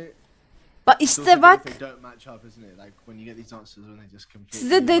 Okay. Bak It's also işte good bak. if they don't match up, isn't it? Like when you get these answers when they just completely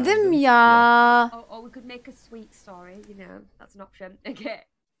Size dedim random. ya. Or we could make a sweet story, you know, that's an option. Okay.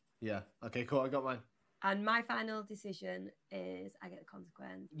 Yeah. Okay, cool. I got mine. And my final decision is I get the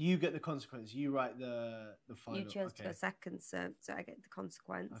consequence. You get the consequence. You write the final. You chose to okay. go second, so I get the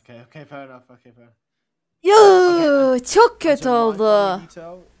consequence. Okay, fair enough. Okay, fair enough. Yoo, çok kötü So my oldu. final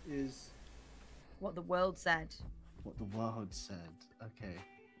detail is What the world said. what the world said. Okay.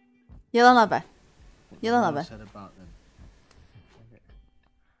 Yalan haber. What the Yalan world haber. said about them.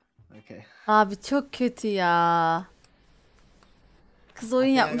 Okay. Abi çok kötü ya. Kız oyun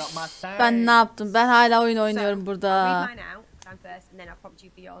I think I yapmış. got my Ben ne yaptım? Ben hala oyun oynuyorum I'll burada. read mine out, 'cause I'm first, and then I'll prompt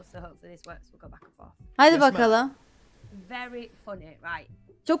you for yours, so hopefully this works. We'll go back and forth. Hadi Yes, ma'am. bakalım. Very funny, right?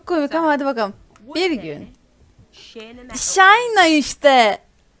 Çok komik ama hadi bakalım. One Bir day, gün. Shayna met up Şayna işte.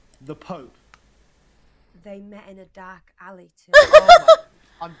 The Pope. They met in a dark alley too.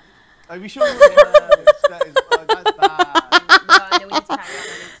 Are we sure we're that is that's bad. No, we need to carry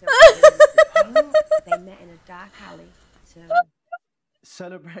on. dark alley to...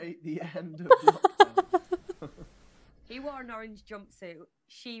 Celebrate the end of lockdown. He wore an orange jumpsuit.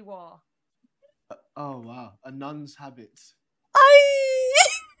 She wore. Oh wow, a nun's habits. Ay!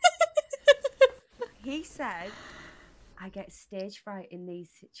 He said, I get stage fright in these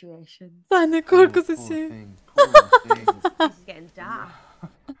situations. Sahne korkusu Poor şey. thing, poor thing. This is getting dark.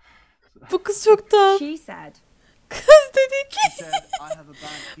 Bu kız çok tatlı. She said, Kız dedi He ki. said, I have a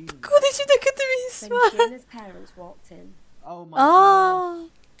bad feeling. Kod içinde kötü bir his then var. she and his parents walked in, Oh my Aa, god.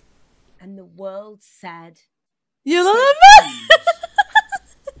 and the world said, yalan haber.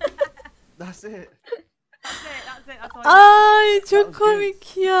 That's it. That's all. Ay çok That was good. komik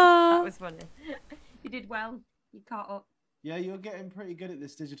That ya. was funny. You did well. You caught up. Yeah, you're getting pretty good at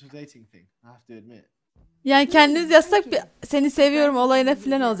this digital dating thing, I have to admit. Yani kendiniz yazsak bir seni seviyorum olayına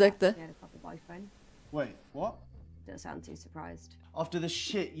falan olacaktı. She had a proper boyfriend. Wait, what? Don't sound too surprised. After the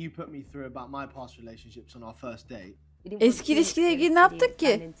shit you put me through about my past relationships on our first date. We didn't Eski put ilişkiyle two ilgili ne yaptık ki?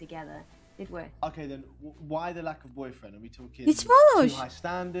 standing together, did we? Okay, then why the lack of boyfriend? Are we talking Hiç mi olmamış? too high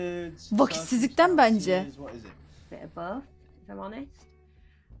standards? Vakitsizlikten bence. circumstances? What is it? Bit of both, if I'm honest.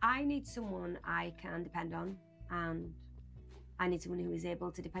 I need someone I can depend on, and I need someone who is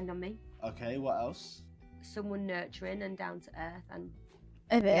able to depend on me. Okay, what else? Someone nurturing and down to earth, and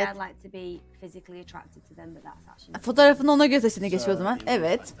Evet. yeah, I'd like to be physically attracted to them, but that's actually Fotoğrafını ona göre seçeneği geçiyor o So, zaman. you want high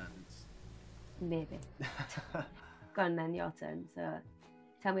Evet. standards. maybe. Go on then, your turn. So,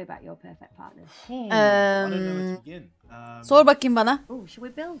 tell me about your perfect partner. I don't know where to begin. Sor bakayım bana. Oh, should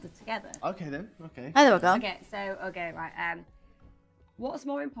we build it together? Okay then, okay. Hadi bakalım. Okay, right. What's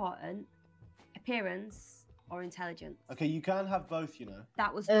more important, appearance or intelligence? Okay, you can have both, you know.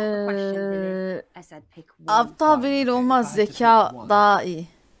 That was not the question, didn't it? I said pick one. Aptal biriyle olmaz. Zeka daha iyi.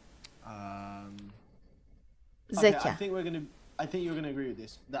 Okay, Zeka. I think you're gonna agree with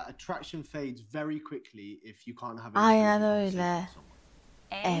this. That attraction fades very quickly if you can't have. Aynen intelligent öyle. conversation with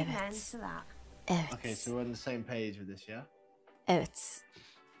someone. Amen Evet. to that. Evet. Okay, so we're on the same page with this, yeah? Evet.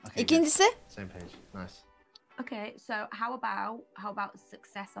 Okay, İkincisi? good. Same page. Nice. Okay, so how about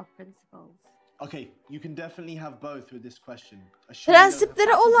success or principles? Okay, you can definitely have both with this question. Assure you don't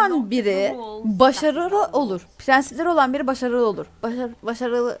Prensipleri olan biri başarılı olur. Prensipleri olan biri başarılı olur.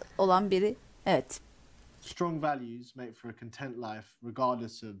 Başarılı olan biri, evet. strong values make for a content life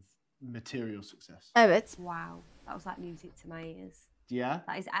regardless of material success. Evet. Wow, that was like music to my ears. Yeah?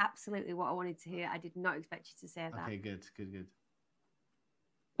 That is absolutely what I wanted to hear. I did not expect you to say that. Okay, good, good, good.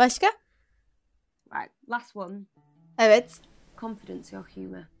 Başka? Right, last one. Evet. Confidence or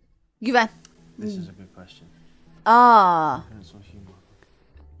humor? Güven. This is a good question. Aa. Confidence or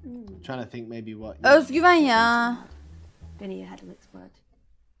humor? Trying to think maybe what. Özgüven ya. Vinny, your head will explode.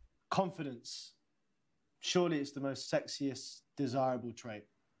 Confidence. Surely it's the most sexiest, desirable trait.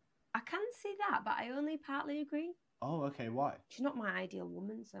 I can see that, but I only partly agree. Oh, okay, why? She's not my ideal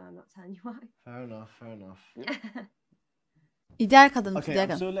woman, so I'm not telling you why. Fair enough, fair enough. İdeal kadın. Okay, İdeal I'm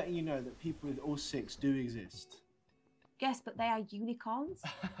kadın. still letting you know that people with all six do exist. Yes, but they are unicorns.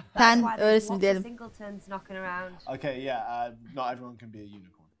 Sen Why there's öylesin lots of diyelim. singletons knocking around. Okay, yeah, not everyone can be a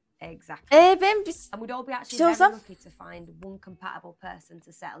unicorn. Exactly. Ben biz... And we'd all be actually İşte o very zaman- lucky to find one compatible person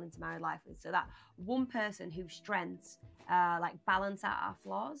to settle into married life with. So that one person whose strengths like balance out our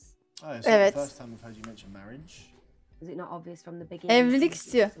flaws. Oh, so Evet. the first time I've heard you mention marriage. Is it not obvious from the beginning? Evlilik that you're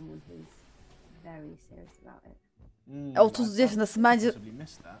istiyor. Someone who's very serious about it. 30 yaşındasın bence. Possibly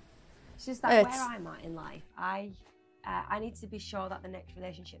missed that. It's just that Evet. where I'm at in life, I need to be sure that the next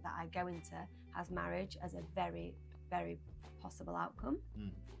relationship that I go into has marriage as a very, very possible outcome.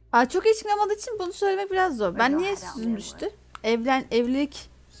 Aa, çok ilişkin olmadığı için bunu söylemek biraz zor. Ben niye sözüm düştü? Evlilik.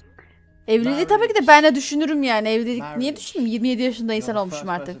 Evliliği tabii ki de ben de düşünürüm yani. Evlilik niye düşüneyim? 27 yaşında insan You're the olmuşum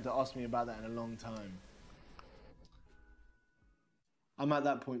first artık. person to ask me about that in a long time. I'm at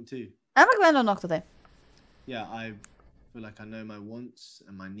that point too. Ama bak ben de o noktadayım. Yeah, I feel like I know my wants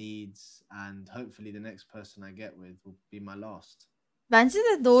and my needs, and hopefully the next person I get with will be my last. Bence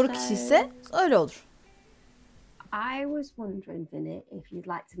de doğru kişi ise öyle olur. I was wondering, Vinny, if you'd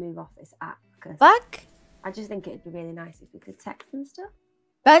like to move off this app because Bak. I just think it'd be really nice if we could text and stuff.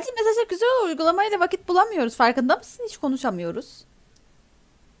 Bence mesajlar güzel olur. Uygulamayla vakit bulamıyoruz. Farkında mısın? Hiç konuşamıyoruz.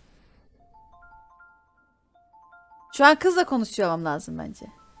 Şu an kızla konuşuyor olmam lazım bence.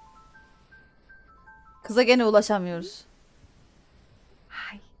 Kıza gene ulaşamıyoruz.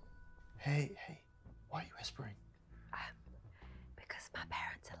 Hi. Hey, why are you whispering? Because my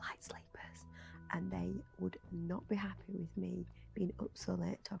parents are light sleepers and they would not be happy with me being up so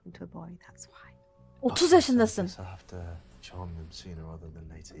late talking to a boy. That's why. 30 yaşındasın. I have to charm them sooner rather than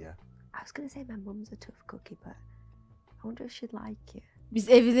later, yeah? I was going to say my mum's a tough cookie, but I wonder if she'd like you. Biz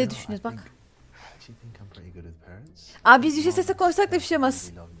evliliği düşünüyoruz bak. actually think I'm pretty good with parents. Abi biz yüksek sesle konuşsak da bir şey olmaz.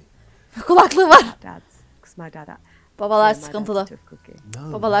 They love me. Kulaklığı var. Dads, because my dad. Babalar my dad's a sıkıntılı. tough cookie.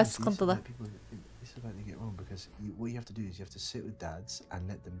 No, Babalar this is sıkıntılı. where people- this is where they get wrong because what you have to do is you have to sit with dads and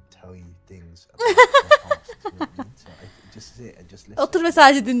let them tell you things about their past. You know what I mean? So just sit and just listen. Otur ve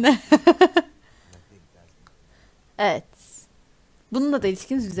sadece dinle. And I think dads- Evet. Bununla da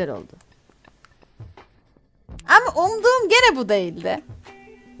ilişkiniz güzel oldu. Ama umduğum gene bu değildi.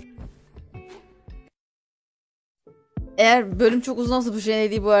 Eğer bölüm çok uzun olsa bu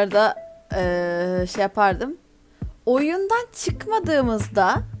şey değil bu arada şey yapardım. Oyundan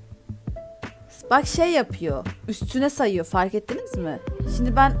çıkmadığımızda bak şey yapıyor. Üstüne sayıyor. Fark ettiniz mi?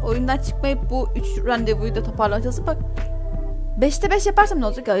 Şimdi ben oyundan çıkmayıp bu 3 randevuyu da toparlamaya çalışıp bak 5'te 5 yaparsam ne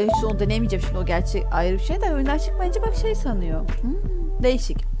olacak? Ya hiç onu deneyemeyeceğim şimdi o gerçi ayrı bir şey de oyundan çıkmayınca bak şey sanıyor.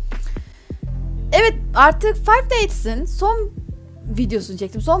 Değişik. Evet artık Five Dates'in son videosunu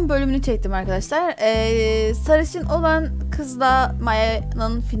çektim. Son bölümünü çektim arkadaşlar. Sarışın olan kızla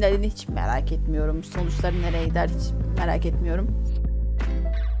Maya'nın finalini hiç merak etmiyorum. Sonuçları nereye gider hiç merak etmiyorum.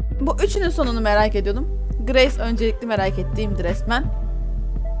 Bu üçünün sonunu merak ediyordum. Grace öncelikli merak ettiğimdi resmen.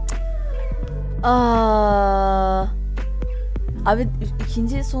 Abi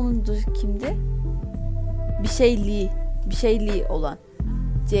ikinci sonuncu kimdi? Bir şey Lee olan.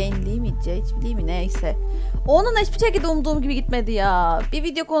 Jane Lee mi? Jade Lee mi? Neyse. Onun hiçbir şekilde umduğum gibi gitmedi ya. Bir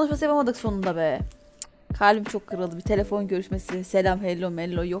video konuşması yapamadık sonunda be. Kalbim çok kırıldı. Bir telefon görüşmesi. Selam, hello,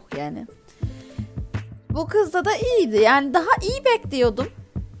 mello yok yani. Bu kızda da iyiydi. Yani daha iyi bekliyordum.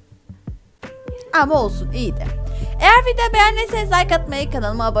 Ama olsun iyiydi. Eğer video beğendiyseniz like atmayı,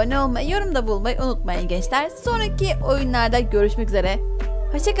 kanalıma abone olmayı, yorumda bulmayı unutmayın gençler. Sonraki oyunlarda görüşmek üzere.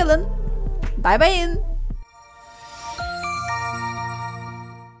 Hoşçakalın. Bay bayın.